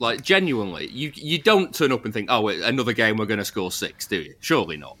Watford. Like, genuinely, you don't turn up and think, oh, another game we're going to score 6, do you?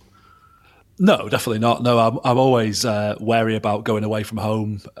 Surely not. No, definitely not. No, I'm always wary about going away from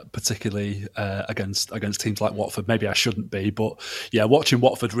home, particularly against teams like Watford. Maybe I shouldn't be, but yeah, watching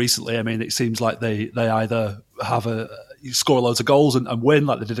Watford recently, I mean, it seems like they either have score loads of goals and win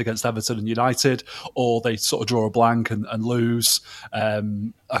like they did against Everton and United, or they sort of draw a blank and lose. I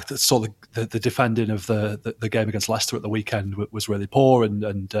saw the defending of the game against Leicester at the weekend was really poor,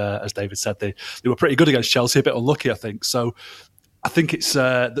 and as David said, they were pretty good against Chelsea, a bit unlucky, I think. So I think it's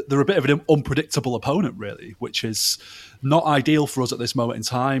they're a bit of an unpredictable opponent, really, which is not ideal for us at this moment in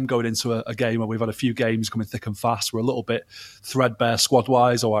time, going into a game where we've had a few games coming thick and fast. We're a little bit threadbare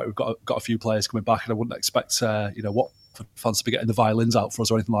squad-wise. All right, we've got a few players coming back, and I wouldn't expect what fans to be getting the violins out for us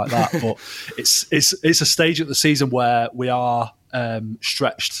or anything like that. But it's a stage of the season where we are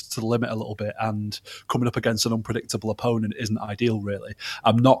stretched to the limit a little bit, and coming up against an unpredictable opponent isn't ideal, really.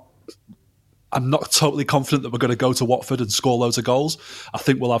 I'm not totally confident that we're going to go to Watford and score loads of goals. I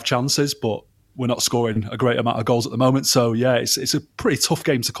think we'll have chances, but we're not scoring a great amount of goals at the moment. So yeah, it's a pretty tough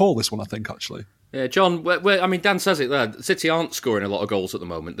game to call, this one, I think, actually. Yeah, John. I mean, Dan says it there. City aren't scoring a lot of goals at the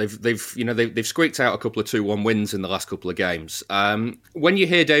moment. They've squeaked out a couple of 2-1 wins in the last couple of games. When you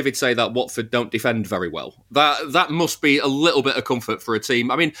hear David say that Watford don't defend very well, that must be a little bit of comfort for a team.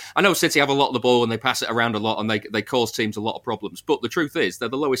 I mean, I know City have a lot of the ball and they pass it around a lot and they cause teams a lot of problems. But the truth is, they're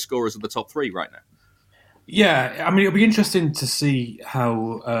the lowest scorers of the top 3 right now. Yeah, I mean, it'll be interesting to see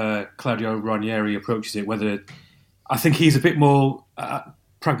how Claudio Ranieri approaches it. Whether I think he's a bit more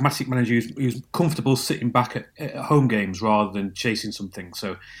pragmatic manager who's comfortable sitting back at home games rather than chasing something.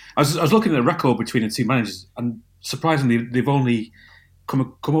 So I was looking at the record between the two managers, and surprisingly, they've only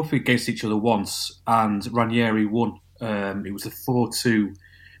come up against each other once, and Ranieri won. It was a 4-2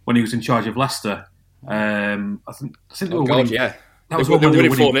 when he was in charge of Leicester. I think they were winning. Yeah. That was they were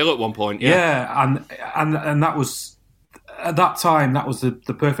winning 4-0 at one point. Yeah, and that was at that time that was the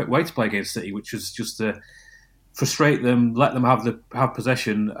perfect way to play against City, which was just to frustrate them, let them have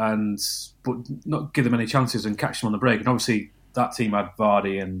possession, but not give them any chances and catch them on the break. And obviously that team had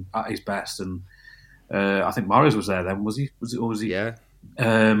Vardy and at his best, and I think Mahrez was there then. Was he? Yeah.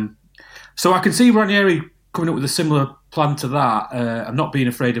 So I can see Ranieri coming up with a similar plan to that, and not being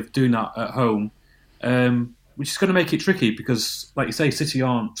afraid of doing that at home. Which is going to make it tricky because, like you say, City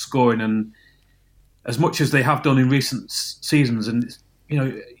aren't scoring, and as much as they have done in recent seasons, and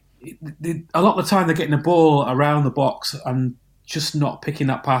a lot of the time they're getting the ball around the box and just not picking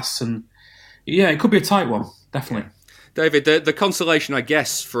that pass, and it could be a tight one, definitely. David, the consolation, I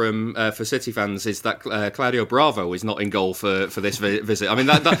guess, for City fans is that Claudio Bravo is not in goal for this visit. I mean,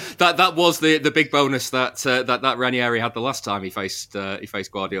 that was the big bonus that Ranieri had the last time he faced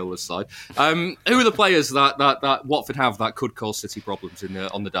Guardiola's side. Who are the players that Watford have that could cause City problems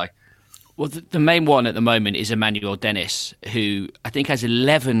on the day? Well, the main one at the moment is Emmanuel Dennis, who I think has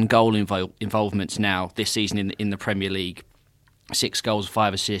 11 goal involvements now this season in the Premier League, 6 goals,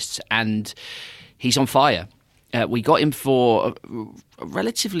 5 assists, and he's on fire. We got him for a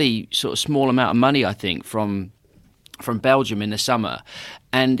relatively sort of small amount of money, I think, from Belgium in the summer,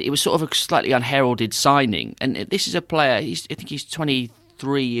 and it was sort of a slightly unheralded signing. And this is a player, I think he's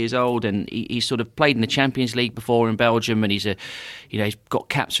 23 years old, and he's sort of played in the Champions League before in Belgium, and he's got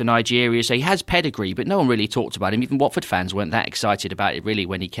caps for Nigeria, so he has pedigree, but no one really talked about him. Even Watford fans weren't that excited about it really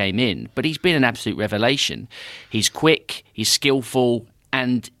when he came in. But he's been an absolute revelation. He's quick, he's skillful,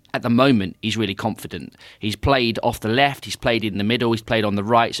 and at the moment, he's really confident. He's played off the left, he's played in the middle, he's played on the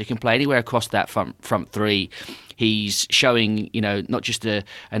right, so he can play anywhere across that front three. He's showing, not just an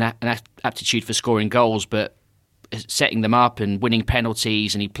aptitude for scoring goals, but setting them up and winning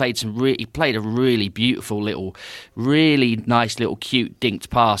penalties. And he played a really beautiful really nice little cute dinked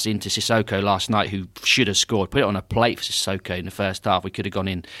pass into Sissoko last night, who should have scored. Put it on a plate for Sissoko in the first half. We could have gone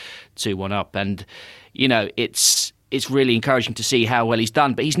in 2-1 up, and it's really encouraging to see how well he's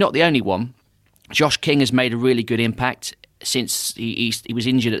done. But he's not the only one. Josh King has made a really good impact since he was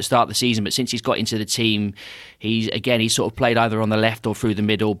injured at the start of the season, but since he's got into the team, he's sort of played either on the left or through the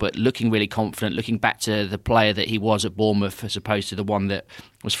middle, but looking really confident, looking back to the player that he was at Bournemouth as opposed to the one that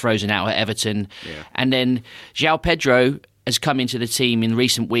was frozen out at Everton. Yeah. And then João Pedro has come into the team in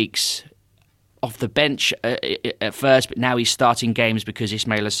recent weeks off the bench at first, but now he's starting games because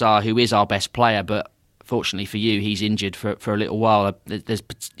Ismail Assar, who is our best player, but fortunately for you, he's injured for a little while.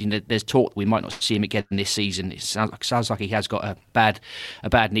 There's talk we might not see him again this season. It sounds like he has got a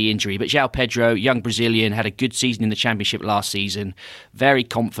bad knee injury. But João Pedro, young Brazilian, had a good season in the Championship last season. Very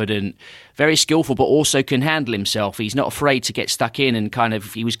confident, very skillful, but also can handle himself. He's not afraid to get stuck in, and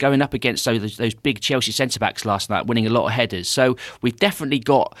he was going up against those big Chelsea centre-backs last night, winning a lot of headers. So we've definitely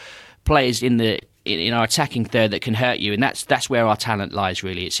got players in our attacking third that can hurt you, and that's where our talent lies.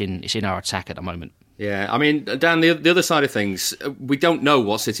 Really, it's in our attack at the moment. Yeah, I mean, Dan, the other side of things, we don't know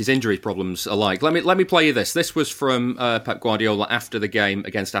what City's injury problems are like. Let me play you this. This was from Pep Guardiola after the game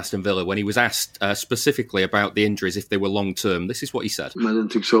against Aston Villa when he was asked specifically about the injuries, if they were long-term. This is what he said. I don't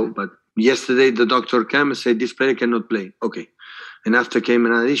think so, but yesterday the doctor came and said, this player cannot play. Okay. And after came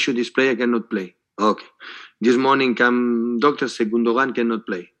another issue, this player cannot play. Okay. This morning doctor said Gundogan cannot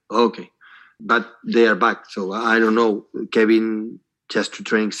play. Okay. But they are back, so I don't know. Kevin just to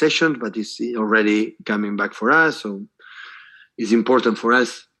training sessions, but he's already coming back for us. So it's important for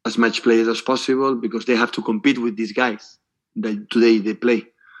us as much players as possible because they have to compete with these guys that today they play,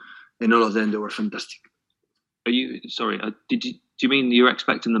 and all of them, they were fantastic. Are you sorry? Do you mean you're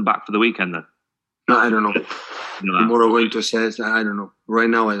expecting them back for the weekend then? No, I don't know. Tomorrow going to assess. I don't know. Right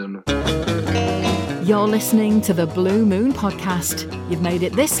now, I don't know. You're listening to the Blue Moon Podcast. You've made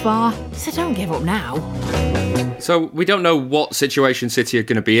it this far, so don't give up now. So we don't know what situation City are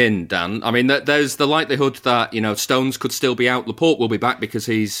going to be in, Dan. I mean, there's the likelihood that Stones could still be out. Laporte will be back because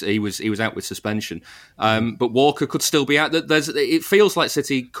he was out with suspension, but Walker could still be out. It feels like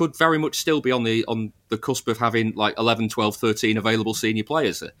City could very much still be on the cusp of having like 11, 12, 13 available senior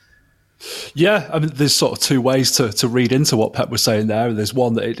players there. Yeah, I mean, there's sort of two ways to read into what Pep was saying there. There's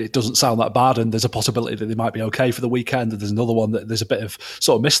one that it doesn't sound that bad, and there's a possibility that they might be okay for the weekend. And there's another one that there's a bit of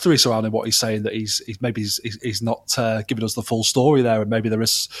sort of mystery surrounding what he's saying, that he's not giving us the full story there, and maybe there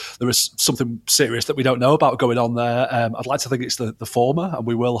is something serious that we don't know about going on there. I'd like to think it's the former, and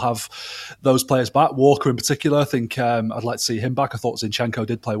we will have those players back. Walker in particular, I think I'd like to see him back. I thought Zinchenko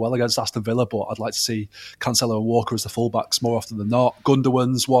did play well against Aston Villa, but I'd like to see Cancelo and Walker as the fullbacks more often than not.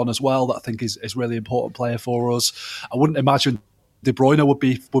 Gundogan's one as well that I think is really important player for us. I wouldn't imagine De Bruyne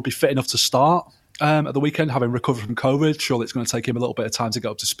would be fit enough to start at the weekend, having recovered from COVID. Surely it's going to take him a little bit of time to get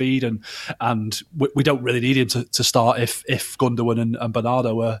up to speed, and we don't really need him to start if Gundogan and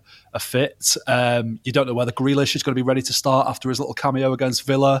Bernardo are fit. You don't know whether Grealish is going to be ready to start after his little cameo against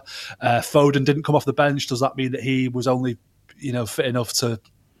Villa. Foden didn't come off the bench. Does that mean that he was only fit enough to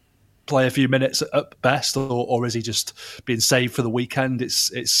play a few minutes at best, or is he just being saved for the weekend?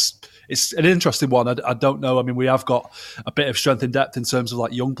 It's an interesting one. I don't know. I mean, we have got a bit of strength in depth in terms of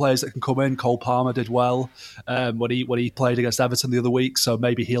like young players that can come in. Cole Palmer did well when he played against Everton the other week, so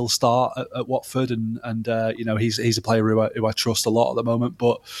maybe he'll start at Watford. And he's a player who I trust a lot at the moment.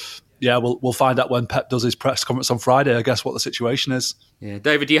 But yeah, we'll find out when Pep does his press conference on Friday, I guess, what the situation is. Yeah,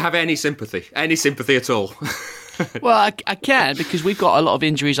 David, do you have any sympathy at all? Well, I can, because we've got a lot of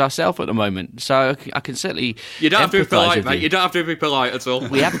injuries ourselves at the moment, so I can certainly. You don't have to be polite, mate. You don't have to be polite at all.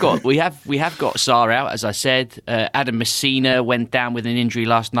 We have got Sarr out, as I said. Adam Messina went down with an injury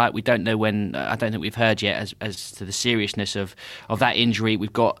last night. We don't know when. I don't think we've heard yet as to the seriousness of that injury.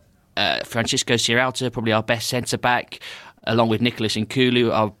 We've got Francisco Ciralta, probably our best centre back, along with Nicholas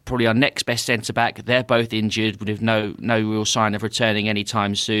Nkulu, are probably our next best centre-back. They're both injured with no real sign of returning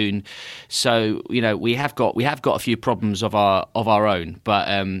anytime soon. So, we have got a few problems of our own. But,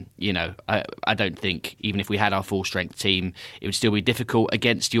 I don't think, even if we had our full-strength team, it would still be difficult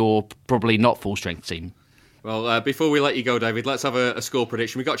against your probably not full-strength team. Well, before we let you go, David, let's have a score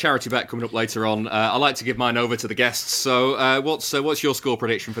prediction. We've got charity bet coming up later on. I like to give mine over to the guests. So what's your score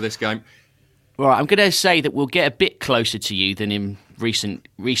prediction for this game? Well, I'm going to say that we'll get a bit closer to you than in recent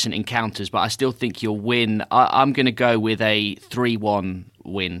encounters, but I still think you'll win. I'm going to go with a 3-1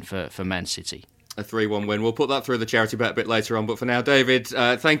 win for Man City. A 3-1 win. We'll put that through the charity bet a bit later on. But for now, David,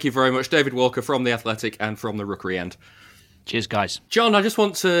 thank you very much. David Walker from The Athletic and from the Rookery End. Cheers, guys. John, I just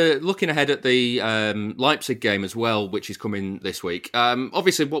want to, looking ahead at the Leipzig game as well, which is coming this week.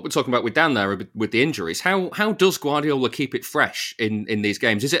 Obviously, what we're talking about with Dan there, with the injuries, how does Guardiola keep it fresh in these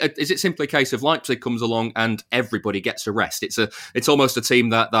games? Is it simply a case of Leipzig comes along and everybody gets a rest? It's almost a team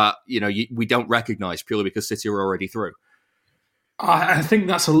that we don't recognise purely because City are already through. I think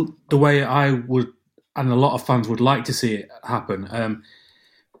that's the way I would, and a lot of fans would like to see it happen.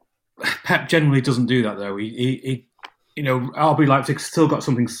 Pep generally doesn't do that, though. He RB Leipzig still got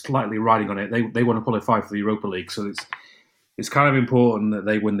something slightly riding on it. They want to qualify for the Europa League, so it's kind of important that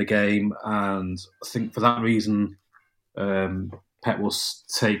they win the game. And I think for that reason, Pep will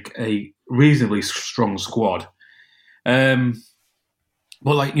take a reasonably strong squad. But you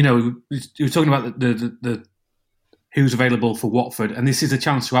were talking about the who's available for Watford, and this is a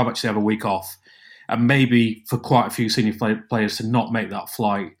chance to actually have a week off, and maybe for quite a few senior players to not make that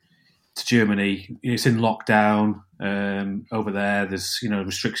flight to Germany. It's in lockdown over there. There's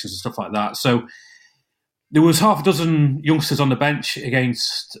restrictions and stuff like that. So there was half a dozen youngsters on the bench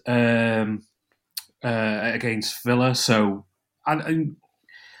against Villa. So and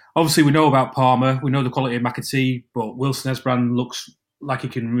obviously we know about Palmer. We know the quality of McAtee, but Wilson Esbrand looks like he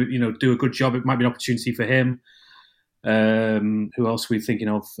can do a good job. It might be an opportunity for him. Who else are we thinking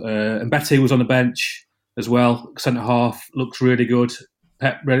of? Mbete was on the bench as well. Centre half looks really good.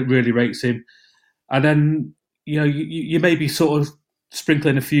 Pep really rates him. And then, you may be sort of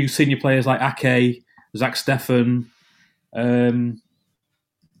sprinkling a few senior players like Ake, Zach Steffen, Zinchenko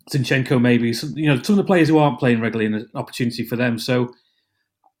maybe. Some of the players who aren't playing regularly, and an opportunity for them. So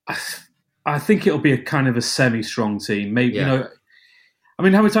I think it'll be a kind of a semi-strong team. Maybe, how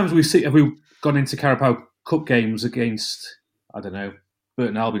many times have we gone into Carabao Cup games against, I don't know,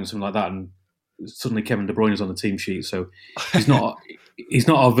 Burton Albion or something like that, and suddenly Kevin De Bruyne is on the team sheet, so he's not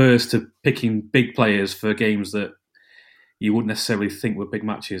averse to picking big players for games that you wouldn't necessarily think were big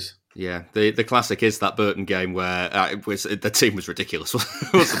matches. Yeah, the classic is that Burton game where the team was ridiculous,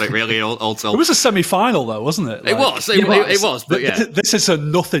 wasn't it? Really, all told. It was a semi-final, though, wasn't it? It was. But yeah, this is a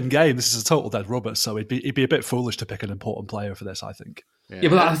nothing game. This is a total dead rubber. So he'd be a bit foolish to pick an important player for this, I think. Yeah,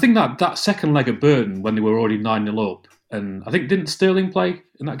 but I think that second leg at Burton when they were already 9-0 up, and I think didn't Sterling play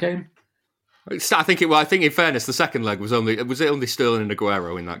in that game? I think in fairness, the second leg was only Sterling and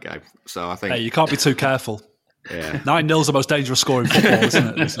Aguero in that game. So I think you can't be too careful. Yeah. 9-0's the most dangerous score in football,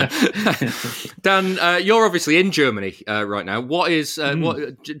 isn't it? Dan, you're obviously in Germany right now. What is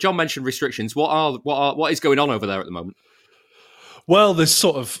what John mentioned restrictions? What is going on over there at the moment? Well, there's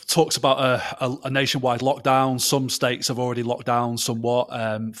sort of talks about a nationwide lockdown. Some states have already locked down somewhat.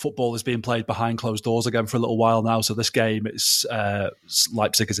 Football is being played behind closed doors again for a little while now. So this game, it's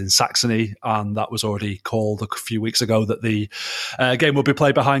Leipzig is in Saxony, and that was already called a few weeks ago that the game will be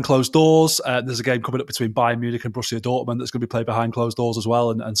played behind closed doors. There's a game coming up between Bayern Munich and Borussia Dortmund that's going to be played behind closed doors as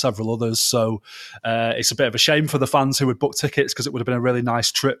well, and several others. So it's a bit of a shame for the fans who would book tickets, because it would have been a really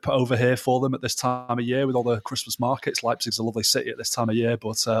nice trip over here for them at this time of year with all the Christmas markets. Leipzig's a lovely city at this time of year,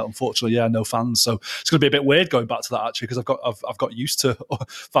 but unfortunately, no fans. So it's going to be a bit weird going back to that, actually, because I've got used to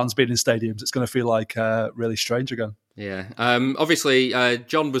fans being in stadiums. It's going to feel like really strange again. Yeah. Obviously,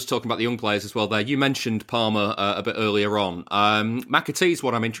 John was talking about the young players as well there. You mentioned Palmer a bit earlier on. McAtee's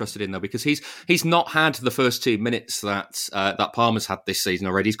what I'm interested in, though, because he's not had the first 2 minutes that Palmer's had this season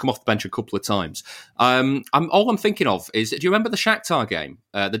already. He's come off the bench a couple of times. All I'm thinking of is, do you remember the Shakhtar game?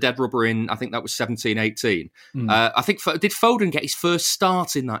 The dead rubber in, I think that was 17-18. I think, did Foden get his first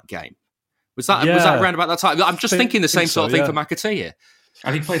start in that game? Was that around about that time? I'm just thinking the same sort of thing for McAtee here.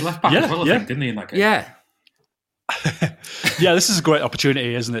 And he played left back as well, I think, didn't he, in that game? Yeah. Yeah, this is a great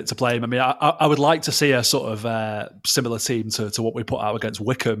opportunity, isn't it, to play him? I mean, I would like to see a sort of similar team to what we put out against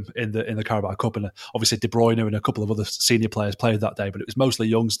Wickham in the Carabao Cup, and obviously De Bruyne and a couple of other senior players played that day, but it was mostly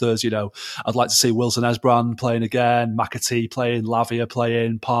youngsters. I'd like to see Wilson Esbrand playing again, McAtee playing, Lavia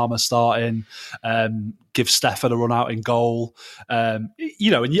playing, Palmer starting. Give Stefan a run out in goal, and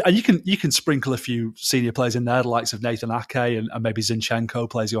you can sprinkle a few senior players in there, the likes of Nathan Ake and maybe Zinchenko,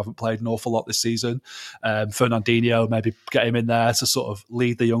 players who haven't played an awful lot this season. Fernandinho, maybe get him in there to sort of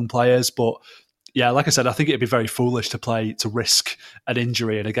lead the young players, but. Yeah, like I said, I think it'd be very foolish to risk an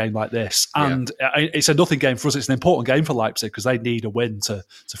injury in a game like this. And it's a nothing game for us. It's an important game for Leipzig because they need a win to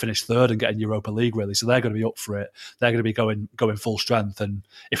finish third and get in Europa League, really. So they're going to be up for it. They're going to be going full strength. And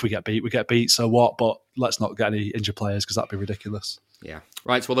if we get beat, we get beat. So what? But let's not get any injured players because that'd be ridiculous. Yeah.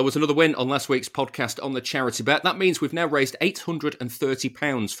 Right, well, there was another win on last week's podcast on the charity bet. That means we've now raised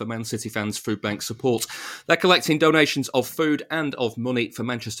 £830 for Man City fans' food bank support. They're collecting donations of food and of money for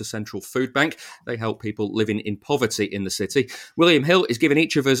Manchester Central Food Bank. They help people living in poverty in the city. William Hill is giving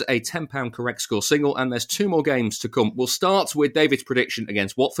each of us a £10 correct score single, and there's 2 more games to come. We'll start with David's prediction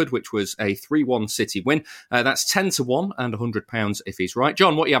against Watford, which was a 3-1 City win. That's 10-1 and £100 if he's right.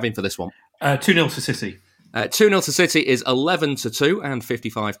 John, what are you having for this one? 2-0 to City. 2-0 to City is 11-2 and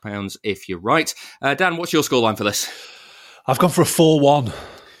 £55 if you're right. Dan, what's your scoreline for this? I've gone for a 4-1.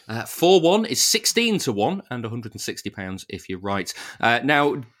 4-1 is 16-1 and £160 if you're right.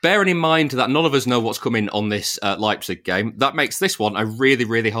 Now, bearing in mind that none of us know what's coming on this Leipzig game, that makes this one a really,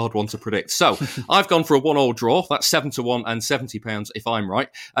 really hard one to predict. So I've gone for a 1-1 draw. That's 7-1 and £70 if I'm right.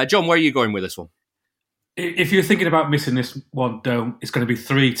 John, where are you going with this one? If you're thinking about missing this one, don't. It's going to be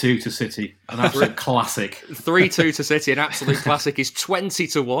 3-2 to City. An absolute classic. 3-2 to City, an absolute classic, is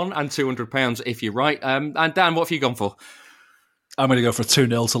 20-1 and £200 if you're right. And Dan, what have you gone for? I'm going to go for a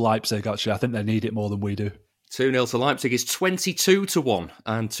 2-0 to Leipzig, actually. I think they need it more than we do. 2-0 to Leipzig is 22-1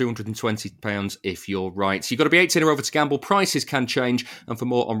 and £220 if you're right. You've got to be 18 or over to gamble. Prices can change. And for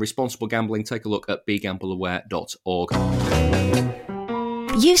more on responsible gambling, take a look at begambleaware.org.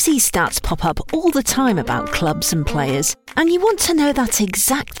 You see stats pop up all the time about clubs and players, and you want to know that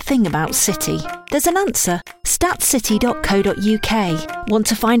exact thing about City. There's an answer. Statscity.co.uk. Want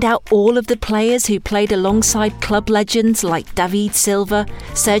to find out all of the players who played alongside club legends like David Silva,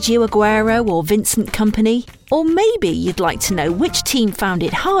 Sergio Aguero or Vincent Kompany? Or maybe you'd like to know which team found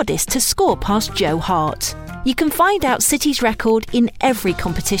it hardest to score past Joe Hart. You can find out City's record in every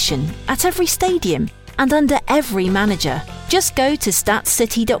competition, at every stadium, and under every manager. Just go to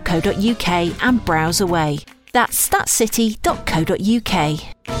statscity.co.uk and browse away. That's statscity.co.uk.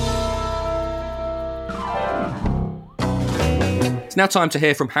 It's now time to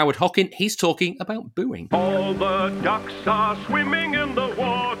hear from Howard Hockin. He's talking about booing. All the ducks are swimming in the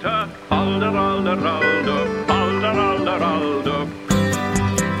water. Alder, alder, alder, alder, alder, alder.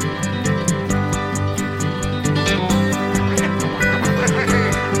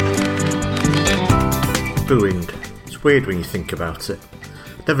 Booing. It's weird when you think about it.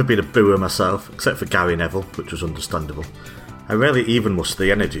 Never been a booer myself, except for Gary Neville, which was understandable. I rarely even muster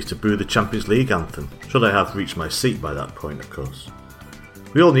the energy to boo the Champions League anthem, should I have reached my seat by that point, of course.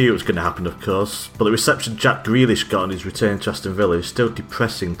 We all knew it was going to happen, of course, but the reception Jack Grealish got on his return to Aston Villa is still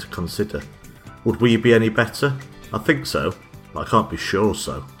depressing to consider. Would we be any better? I think so, but I can't be sure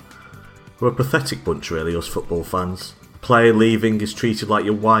so. We're a pathetic bunch really, us football fans. A player leaving is treated like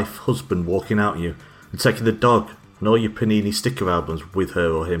your wife, husband walking out on you, and taking the dog and all your Panini sticker albums with her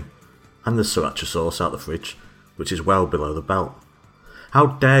or him, and the sriracha sauce out the fridge, which is well below the belt. How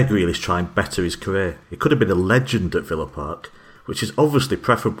dare Grealish try and better his career? He could have been a legend at Villa Park, which is obviously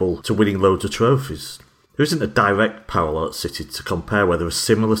preferable to winning loads of trophies. There isn't a direct parallel at City to compare whether a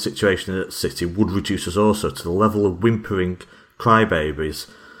similar situation at City would reduce us also to the level of whimpering crybabies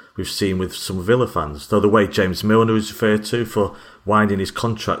we've seen with some Villa fans, though the way James Milner is referred to for winding his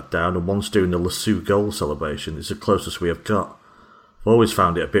contract down and once doing the Lassu goal celebration is the closest we have got. I've always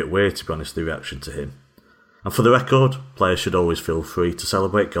found it a bit weird, to be honest, the reaction to him. And for the record, players should always feel free to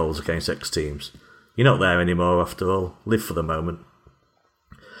celebrate goals against ex-teams. You're not there anymore after all, live for the moment.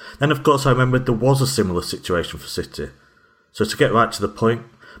 Then of course I remembered there was a similar situation for City. So to get right to the point,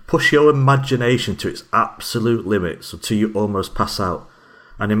 push your imagination to its absolute limits until you almost pass out.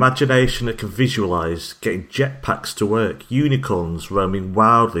 An imagination that can visualise getting jetpacks to work, unicorns roaming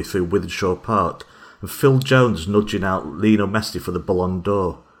wildly through Wythenshawe Park, and Phil Jones nudging out Lionel Messi for the Ballon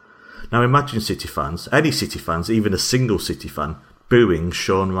d'Or. Now imagine City fans, any City fans, even a single City fan, booing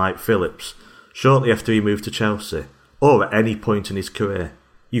Sean Wright-Phillips shortly after he moved to Chelsea, or at any point in his career.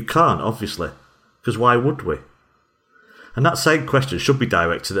 You can't, obviously, because why would we? And that same question should be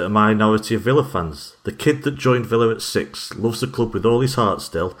directed at a minority of Villa fans. The kid that joined Villa at 6, loves the club with all his heart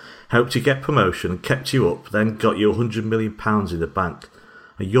still, helped you get promotion and kept you up, then got you £100 million in the bank,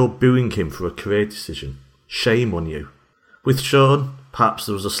 and you're booing him for a career decision. Shame on you. With Sean, perhaps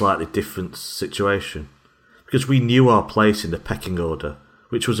there was a slightly different situation, because we knew our place in the pecking order,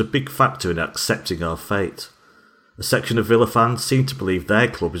 which was a big factor in accepting our fate. A section of Villa fans seem to believe their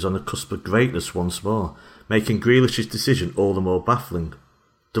club is on the cusp of greatness once more, making Grealish's decision all the more baffling.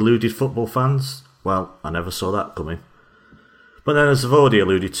 Deluded football fans? Well, I never saw that coming. But then, as I've already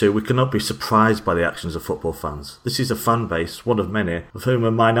alluded to, we cannot be surprised by the actions of football fans. This is a fan base, one of many, of whom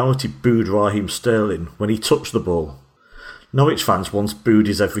a minority booed Raheem Sterling when he touched the ball. Norwich fans once booed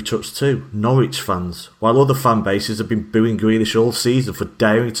his every touch too. Norwich fans. While other fan bases have been booing Grealish all season for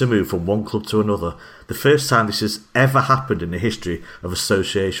daring to move from one club to another, the first time this has ever happened in the history of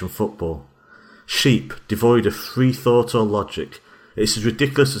association football. Sheep, devoid of free thought or logic. It's as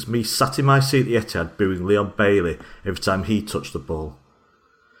ridiculous as me sat in my seat at the Etihad booing Leon Bailey every time he touched the ball.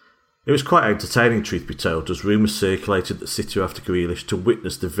 It was quite entertaining, truth be told, as rumours circulated that City were after Grealish to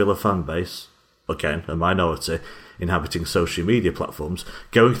witness the Villa fan base, again a minority, inhabiting social media platforms,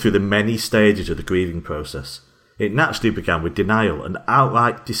 going through the many stages of the grieving process. It naturally began with denial and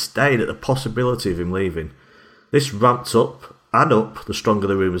outright disdain at the possibility of him leaving. This ramped up and up the stronger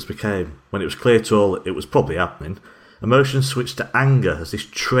the rumours became. When it was clear to all it was probably happening, emotions switched to anger as this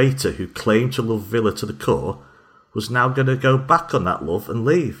traitor who claimed to love Villa to the core was now going to go back on that love and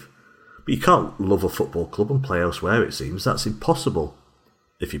leave. But you can't love a football club and play elsewhere, it seems. That's impossible.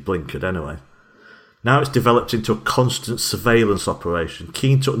 If you blinkered, anyway. Now it's developed into a constant surveillance operation,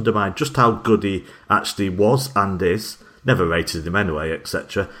 keen to undermine just how good he actually was and is, never rated him anyway,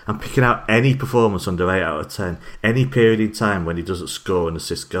 etc., and picking out any performance under 8 out of 10, any period in time when he doesn't score and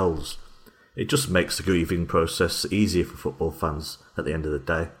assist goals. It just makes the grieving process easier for football fans at the end of the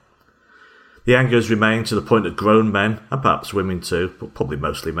day. The anger has remained to the point that grown men, and perhaps women too, but probably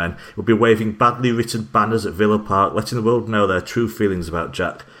mostly men, will be waving badly written banners at Villa Park, letting the world know their true feelings about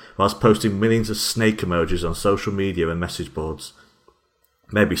Jack, whilst posting millions of snake emojis on social media and message boards.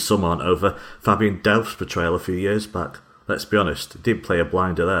 Maybe some aren't over Fabian Delph's portrayal a few years back. Let's be honest, he did play a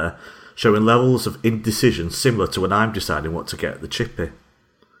blinder there, showing levels of indecision similar to when I'm deciding what to get at the chippy.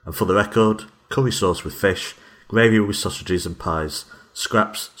 And for the record, curry sauce with fish, gravy with sausages and pies,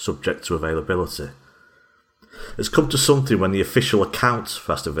 scraps subject to availability. It's come to something when the official account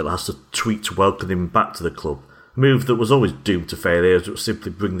for Aston Villa has to tweet to welcome him back to the club, a move that was always doomed to failure as it would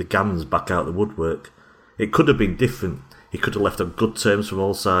simply bring the gammons back out of the woodwork. It could have been different. He could have left on good terms from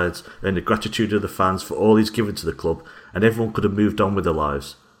all sides, earned the gratitude of the fans for all he's given to the club, and everyone could have moved on with their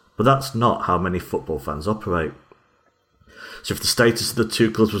lives. But that's not how many football fans operate. So if the status of the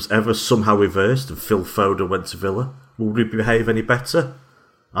two clubs was ever somehow reversed and Phil Foden went to Villa, would we behave any better?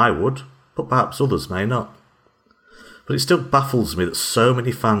 I would, but perhaps others may not. But it still baffles me that so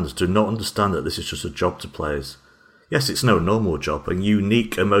many fans do not understand that this is just a job to players. Yes, it's no normal job, and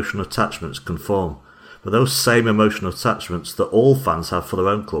unique emotional attachments can form, but those same emotional attachments that all fans have for their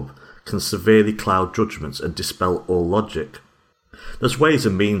own club can severely cloud judgments and dispel all logic. There's ways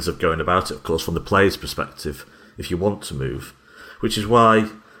and means of going about it, of course, from the player's perspective, if you want to move, which is why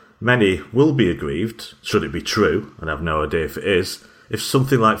many will be aggrieved, should it be true, and I have no idea if it is, if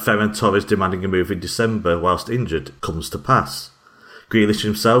something like Ferran Torres demanding a move in December whilst injured comes to pass. Grealish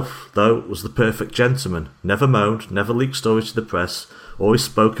himself, though, was the perfect gentleman. Never moaned, never leaked stories to the press, always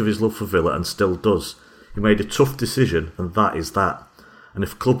spoke of his love for Villa and still does. He made a tough decision, and that is that. And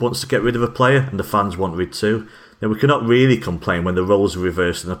if a club wants to get rid of a player, and the fans want rid too, then we cannot really complain when the roles are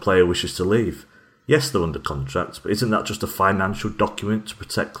reversed and a player wishes to leave. Yes, they're under contract, but isn't that just a financial document to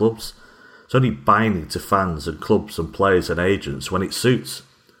protect clubs? It's only binding to fans and clubs and players and agents when it suits.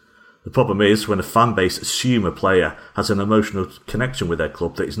 The problem is when a fan base assume a player has an emotional connection with their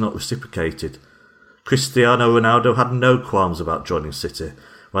club that is not reciprocated. Cristiano Ronaldo had no qualms about joining City,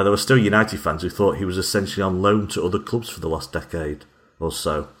 while there were still United fans who thought he was essentially on loan to other clubs for the last decade or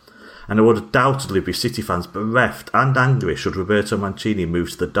so. And there would undoubtedly be City fans bereft and angry should Roberto Mancini move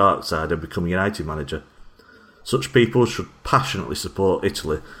to the dark side and become United manager. Such people should passionately support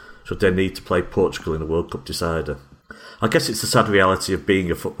Italy should they need to play Portugal in a World Cup decider. I guess it's the sad reality of being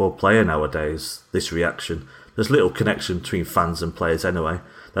a football player nowadays, this reaction. There's little connection between fans and players anyway.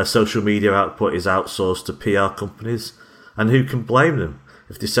 Their social media output is outsourced to PR companies, and who can blame them?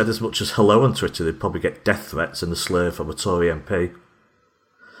 If they said as much as hello on Twitter, they'd probably get death threats and a slur from a Tory MP.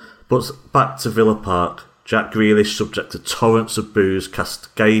 But back to Villa Park. Jack Grealish, subject to torrents of boos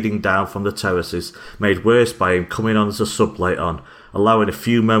cascading down from the terraces, made worse by him coming on as a sub late on, allowing a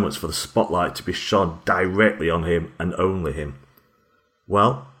few moments for the spotlight to be shone directly on him and only him.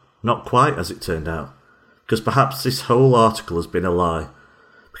 Well, not quite as it turned out, because perhaps this whole article has been a lie,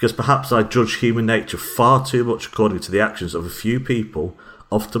 because perhaps I judge human nature far too much according to the actions of a few people,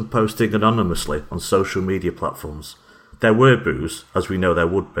 often posting anonymously on social media platforms. There were boos, as we know there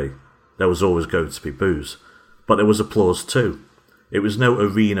would be. There was always going to be boos. But there was applause too. It was no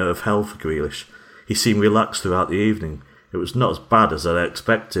arena of hell for Grealish. He seemed relaxed throughout the evening. It was not as bad as I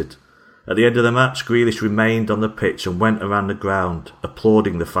expected. At the end of the match, Grealish remained on the pitch and went around the ground,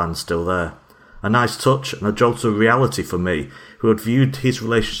 applauding the fans still there. A nice touch and a jolt of reality for me, who had viewed his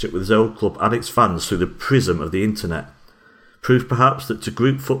relationship with his old club and its fans through the prism of the internet. Proof perhaps that to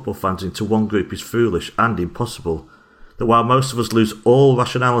group football fans into one group is foolish and impossible. That while most of us lose all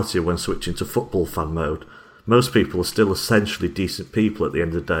rationality when switching to football fan mode, most people are still essentially decent people at the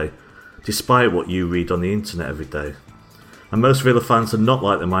end of the day, despite what you read on the internet every day. And most Villa fans are not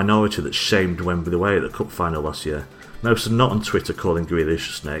like the minority that shamed Wembley away at the cup final last year. Most are not on Twitter calling Grealish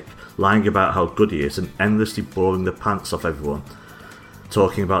a snake, lying about how good he is and endlessly boring the pants off everyone,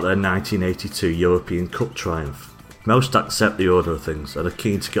 talking about their 1982 European Cup triumph. Most accept the order of things and are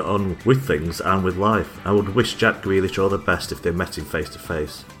keen to get on with things and with life, and would wish Jack Grealish all the best if they met him face to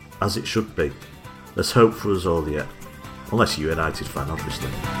face. As it should be. There's hope for us all yet. Unless you're a United fan,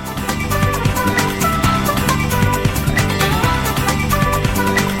 obviously.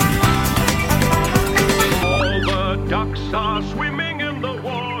 All the ducks are swimming in the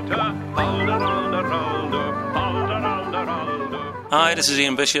water. Hi, this is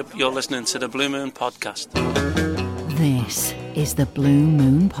Ian Bishop. You're listening to the Blue Moon Podcast. This is the Blue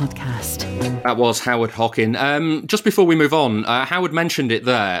Moon Podcast. That was Howard Hockin. Just before we move on, Howard mentioned it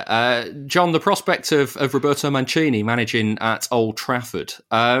there. John, the prospect of Roberto Mancini managing at Old Trafford.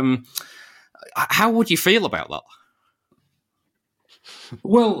 How would you feel about that?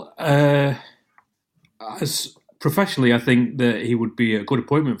 Well, as professionally, I think that he would be a good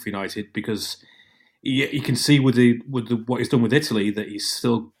appointment for United because you can see with what he's done with Italy that he's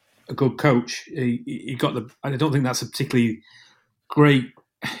still a good coach. He got I don't think that's a particularly great.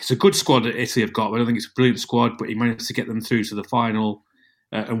 It's a good squad that Italy have got, but I don't think it's a brilliant squad. But he managed to get them through to the final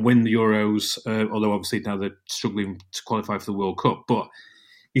and win the Euros. Although obviously now they're struggling to qualify for the World Cup, but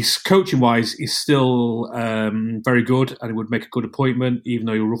he's coaching wise, he's still very good, and he would make a good appointment, even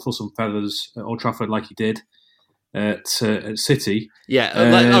though he'll ruffle some feathers at Old Trafford like he did at City.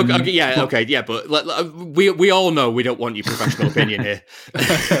 But we all know we don't want your professional opinion here.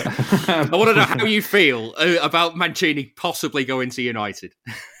 I want to know how you feel about Mancini possibly going to United.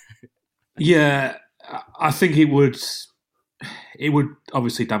 Yeah, I think it would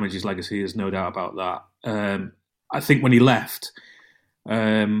obviously damage his legacy. There's no doubt about that. I think when he left,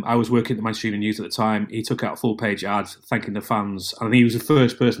 I was working at the Manchester Evening News at the time. He took out a full-page ad thanking the fans. I think he was the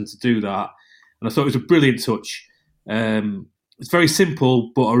first person to do that, and I thought it was a brilliant touch. It's very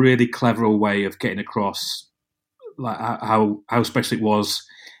simple, but a really clever way of getting across like how special it was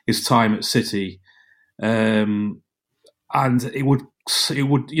his time at City, and it would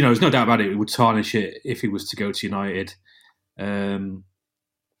there's no doubt about it. It would tarnish it if he was to go to United.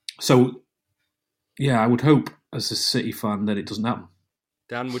 So yeah, I would hope as a City fan that it doesn't happen.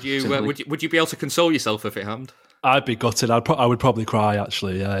 Dan, would you be able to console yourself if it happened? I'd be gutted. I would probably cry.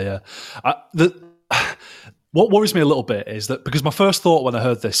 Actually, yeah. What worries me a little bit is that, because my first thought when I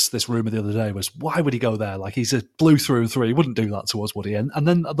heard this rumour the other day was, why would he go there? Like, he's a blue through and through. He wouldn't do that to us, would he? And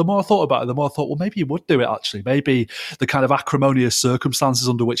then the more I thought about it, the more I thought, well, maybe he would do it, actually. Maybe the kind of acrimonious circumstances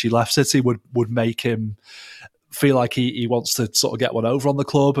under which he left City would make him feel like he wants to sort of get one over on the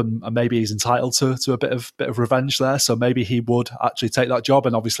club, and maybe he's entitled to a bit of revenge there. So maybe he would actually take that job.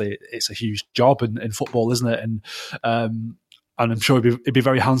 And obviously it's a huge job in football, isn't it? And I'm sure he'd be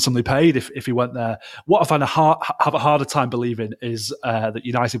very handsomely paid if he went there. What I find have a harder time believing is that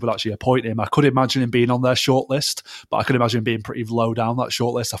United would actually appoint him. I could imagine him being on their shortlist, but I could imagine him being pretty low down that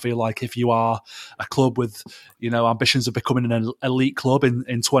shortlist. I feel like if you are a club with ambitions of becoming an elite club in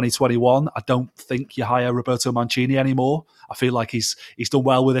 2021, I don't think you hire Roberto Mancini anymore. I feel like he's done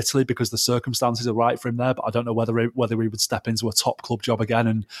well with Italy because the circumstances are right for him there, but I don't know whether he would step into a top club job again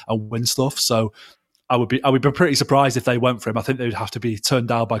and win stuff. So I would be pretty surprised if they went for him. I think they'd have to be turned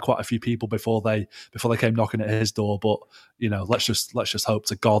down by quite a few people before they came knocking at his door. But let's just hope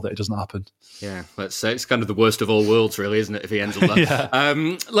to God that it doesn't happen. Yeah, let's say it's kind of the worst of all worlds, really, isn't it? If he ends up there.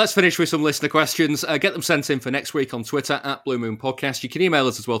 Yeah. Let's finish with some listener questions. Get them sent in for next week on Twitter at Blue Moon Podcast. You can email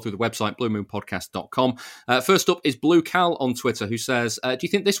us as well through the website bluemoonpodcast.com. First up is Blue Cal on Twitter, who says, "Do you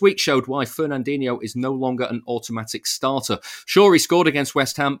think this week showed why Fernandinho is no longer an automatic starter? Sure, he scored against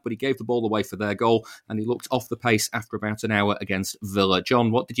West Ham, but he gave the ball away for their goal, and he looked off the pace after about an hour against Villa."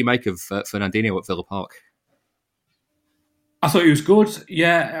 John, what did you make of Fernandinho at Villa Park? I thought he was good.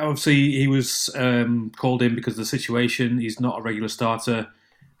 Yeah, obviously he was called in because of the situation. He's not a regular starter.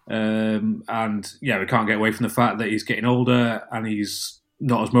 And yeah, we can't get away from the fact that he's getting older and he's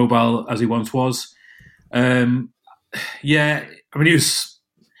not as mobile as he once was. Yeah, I mean, it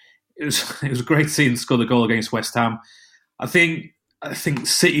was great to see him score the goal against West Ham. I think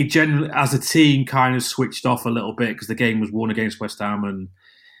City generally, as a team, kind of switched off a little bit because the game was won against West Ham, and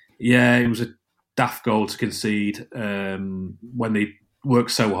yeah, it was a daft goal to concede when they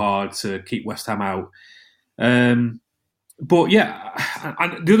worked so hard to keep West Ham out. But yeah,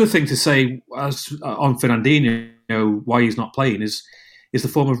 and the other thing to say on Fernandinho, why he's not playing is the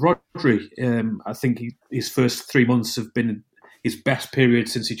form of Rodri. I think his first 3 months have been his best period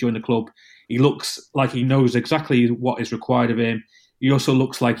since he joined the club. He looks like he knows exactly what is required of him. He also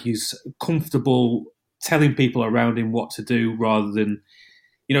looks like he's comfortable telling people around him what to do rather than,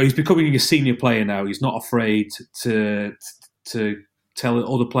 he's becoming a senior player now. He's not afraid to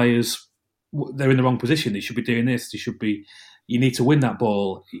tell other players they're in the wrong position. They should be doing this. You need to win that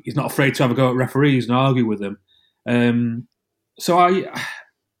ball. He's not afraid to have a go at referees and argue with them. So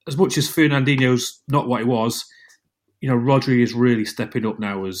as much as Fernandinho's not what he was, Rodri is really stepping up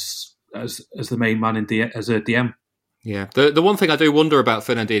now as the main man as a DM. Yeah, the one thing I do wonder about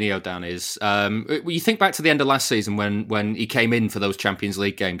Fernandinho, Dan, is you think back to the end of last season when he came in for those Champions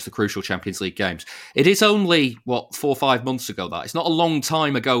League games, the crucial Champions League games. It is only, 4 or 5 months ago that. It's not a long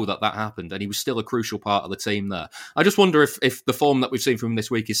time ago that happened, and he was still a crucial part of the team there. I just wonder if the form that we've seen from him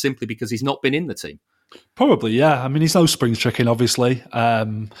this week is simply because he's not been in the team. Probably, yeah. I mean, he's no spring chicken, obviously.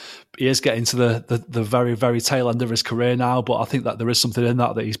 He is getting to the very, very tail end of his career now, but I think that there is something in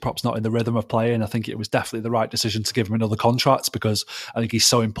that he's perhaps not in the rhythm of playing. I think it was definitely the right decision to give him another contract because I think he's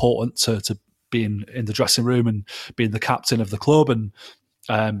so important to being in the dressing room and being the captain of the club, and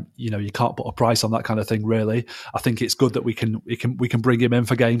you can't put a price on that kind of thing, really. I think it's good that we can bring him in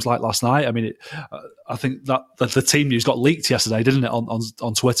for games like last night. I mean, I think that the team news got leaked yesterday, didn't it,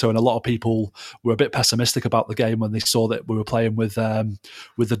 on Twitter, and a lot of people were a bit pessimistic about the game when they saw that we were playing with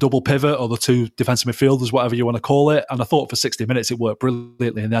the double pivot or the two defensive midfielders, whatever you want to call it. And I thought for 60 minutes it worked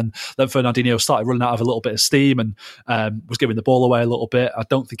brilliantly, and then Fernandinho started running out of a little bit of steam and was giving the ball away a little bit. I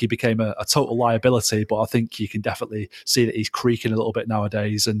don't think he became a total liability, but I think you can definitely see that he's creaking a little bit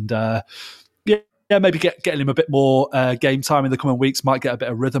nowadays. And maybe getting him a bit more game time in the coming weeks might get a bit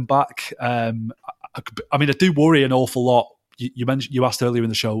of rhythm back. I do worry an awful lot. You asked earlier in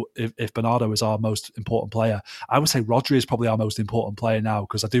the show if Bernardo is our most important player. I would say Rodri is probably our most important player now,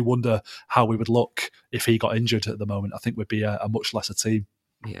 because I do wonder how we would look if he got injured at the moment. I think we'd be a much lesser team.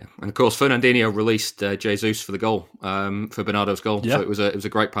 Yeah, and of course Fernandinho released Jesus for the goal, for Bernardo's goal. Yeah. So it was a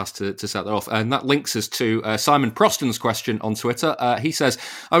great pass to set that off, and that links us to Simon Proston's question on Twitter. He says,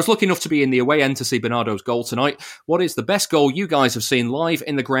 "I was lucky enough to be in the away end to see Bernardo's goal tonight. What is the best goal you guys have seen live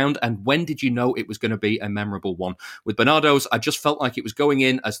in the ground, and when did you know it was going to be a memorable one? With Bernardo's, I just felt like it was going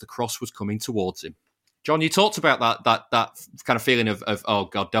in as the cross was coming towards him." John, you talked about that kind of feeling of oh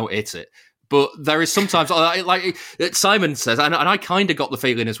God, don't hit it. But there is sometimes, like Simon says, and I kind of got the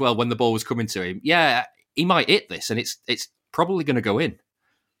feeling as well when the ball was coming to him, yeah, he might hit this, and it's probably going to go in.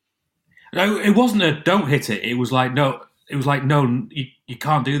 No, it wasn't a don't hit it. It was like, no, it was like, no, you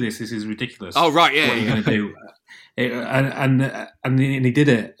can't do this. This is ridiculous. Oh right, yeah. What are you going to do? And he did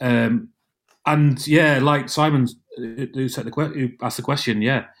it. And yeah, like Simon, who asked the question,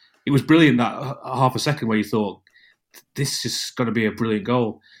 yeah, it was brilliant. That half a second where you thought, this is going to be a brilliant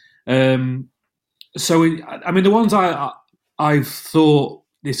goal. So I mean, the ones I've thought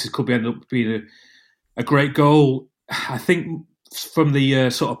this could end up being a great goal. I think from the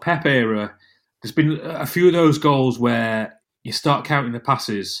sort of Pep era, there's been a few of those goals where you start counting the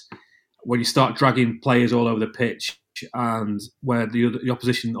passes, when you start dragging players all over the pitch, and where the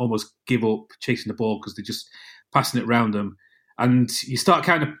opposition almost give up chasing the ball because they're just passing it around them. And you start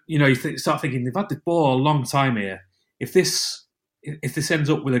kind of, start thinking, they've had the ball a long time here. If this ends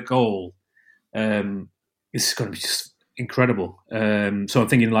up with a goal, it's going to be just incredible. So I'm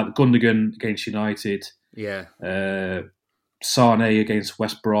thinking like Gundogan against United. Yeah. Sane against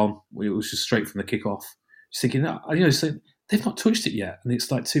West Brom. It was just straight from the kickoff. Just thinking, they've not touched it yet, and it's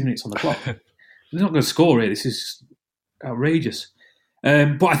like 2 minutes on the clock. They're not going to score it. This is outrageous.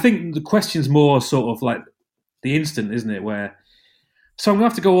 But I think the question's more sort of like the instant, isn't it? So I'm going to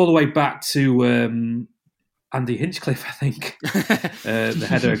have to go all the way back to Andy Hinchcliffe, I think. The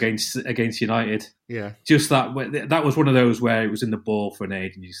header against United. Yeah. Just that was one of those where it was in the ball for an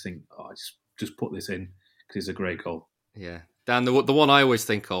age, and you just think, just put this in because it's a great goal. Yeah. Dan, the one I always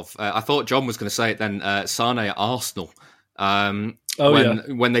think of, I thought John was going to say it then, Sane at Arsenal. When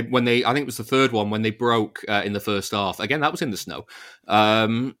they, I think it was the third one, when they broke in the first half. Again, that was in the snow.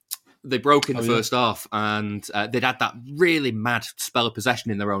 They broke in the first half, and they'd had that really mad spell of possession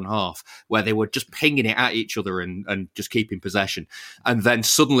in their own half where they were just pinging it at each other and just keeping possession. And then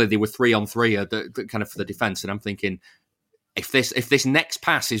suddenly they were 3-on-3 kind of for the defence. And I'm thinking, if this next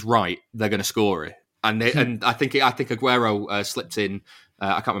pass is right, they're going to score it. And I think Aguero slipped in.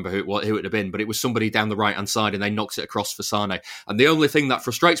 I can't remember who it would have been, but it was somebody down the right hand side, and they knocked it across for Sane. And the only thing that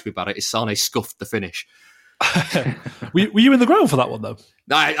frustrates me about it is Sane scuffed the finish. Were you in the ground for that one though?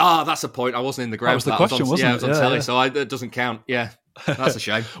 That's a point. I wasn't in the ground. That was the question, wasn't it? Yeah, it was on telly, so it doesn't count. Yeah. That's a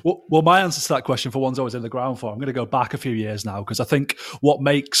shame. Well, my answer to that question, for ones I was in the ground for, I'm going to go back a few years now, because I think what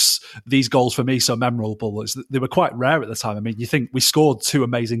makes these goals for me so memorable is that they were quite rare at the time. I mean, you think we scored 2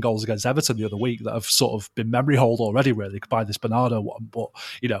 amazing goals against Everton the other week that have sort of been memory hold already, really, by this Bernardo one. But,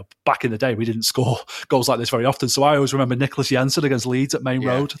 back in the day, we didn't score goals like this very often. So I always remember Nicholas Jensen against Leeds at Main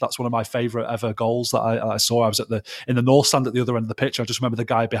Road. That's one of my favourite ever goals that I saw. I was in the north stand at the other end of the pitch. I just remember the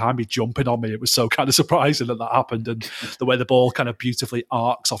guy behind me jumping on me. It was so kind of surprising that happened, and the way the ball kind of beautifully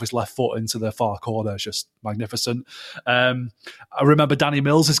arcs off his left foot into the far corner is just magnificent. I remember Danny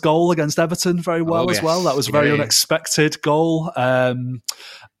Mills' goal against Everton very well as well. That was a very unexpected goal. And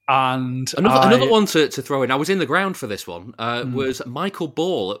another one to throw in, I was in the ground for this one, was Michael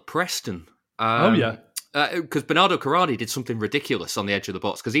Ball at Preston. Because Bernardo Corradi did something ridiculous on the edge of the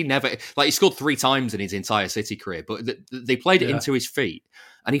box, because he scored 3 times in his entire City career, but they played it into his feet,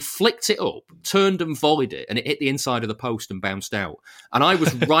 and he flicked it up, turned and volleyed it, and it hit the inside of the post and bounced out. And I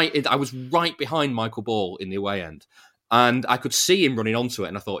was right behind Michael Ball in the away end, and I could see him running onto it,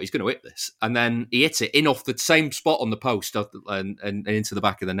 and I thought, he's going to hit this. And then he hit it in off the same spot on the post and into the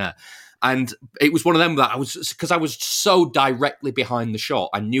back of the net. And it was one of them that because I was so directly behind the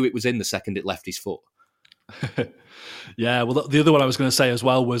shot, I knew it was in the second it left his foot. Yeah, well, the other one I was going to say as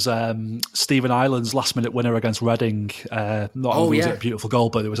well was Stephen Ireland's last-minute winner against Reading. Not only was it a beautiful goal,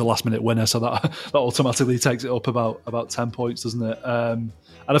 but it was a last-minute winner, so that automatically takes it up about 10 points, doesn't it? And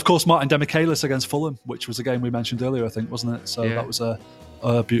of course, Martin Demichelis against Fulham, which was a game we mentioned earlier, I think, wasn't it? So that was a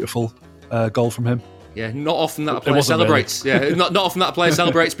beautiful goal from him. Yeah, not often that a player celebrates. Really. Yeah, not often that a player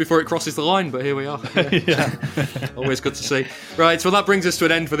celebrates before it crosses the line, but here we are. Yeah. Always good to see. Right, so that brings us to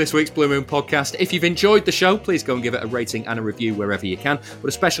an end for this week's Blue Moon podcast. If you've enjoyed the show, please go and give it a rating and a review wherever you can, but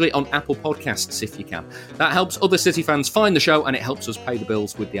especially on Apple Podcasts if you can. That helps other City fans find the show, and it helps us pay the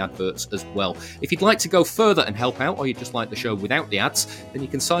bills with the adverts as well. If you'd like to go further and help out, or you'd just like the show without the ads, then you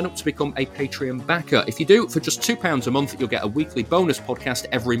can sign up to become a Patreon backer. If you do, for just £2 a month, you'll get a weekly bonus podcast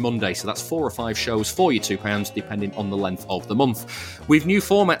every Monday, so that's 4 or 5 shows for your £2, depending on the length of the month. We've new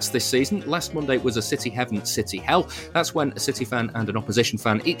formats this season. Last Monday was a City Heaven, City Hell. That's when a City fan and an opposition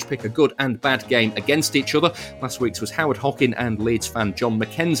fan each pick a good and bad game against each other. Last week's was Howard Hockin and Leeds fan John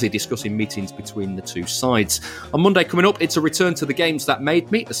McKenzie discussing meetings between the two sides. On Monday coming up, it's a return to the games that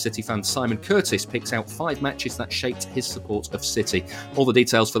made me, as City fan Simon Curtis picks out 5 matches that shaped his support of City. All the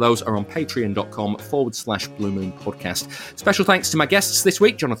details for those are on patreon.com/Blue Moon Podcast. Special thanks to my guests this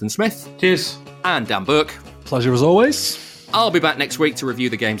week, Jonathan Smith. Cheers. And Dan Burke. Pleasure as always. I'll be back next week to review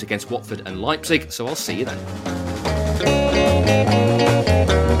the games against Watford and Leipzig, so I'll see you then.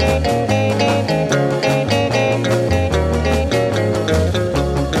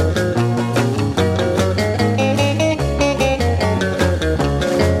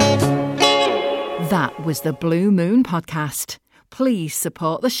 was the Blue Moon Podcast. Please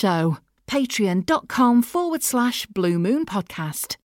support the show. Patreon.com/Blue Moon Podcast.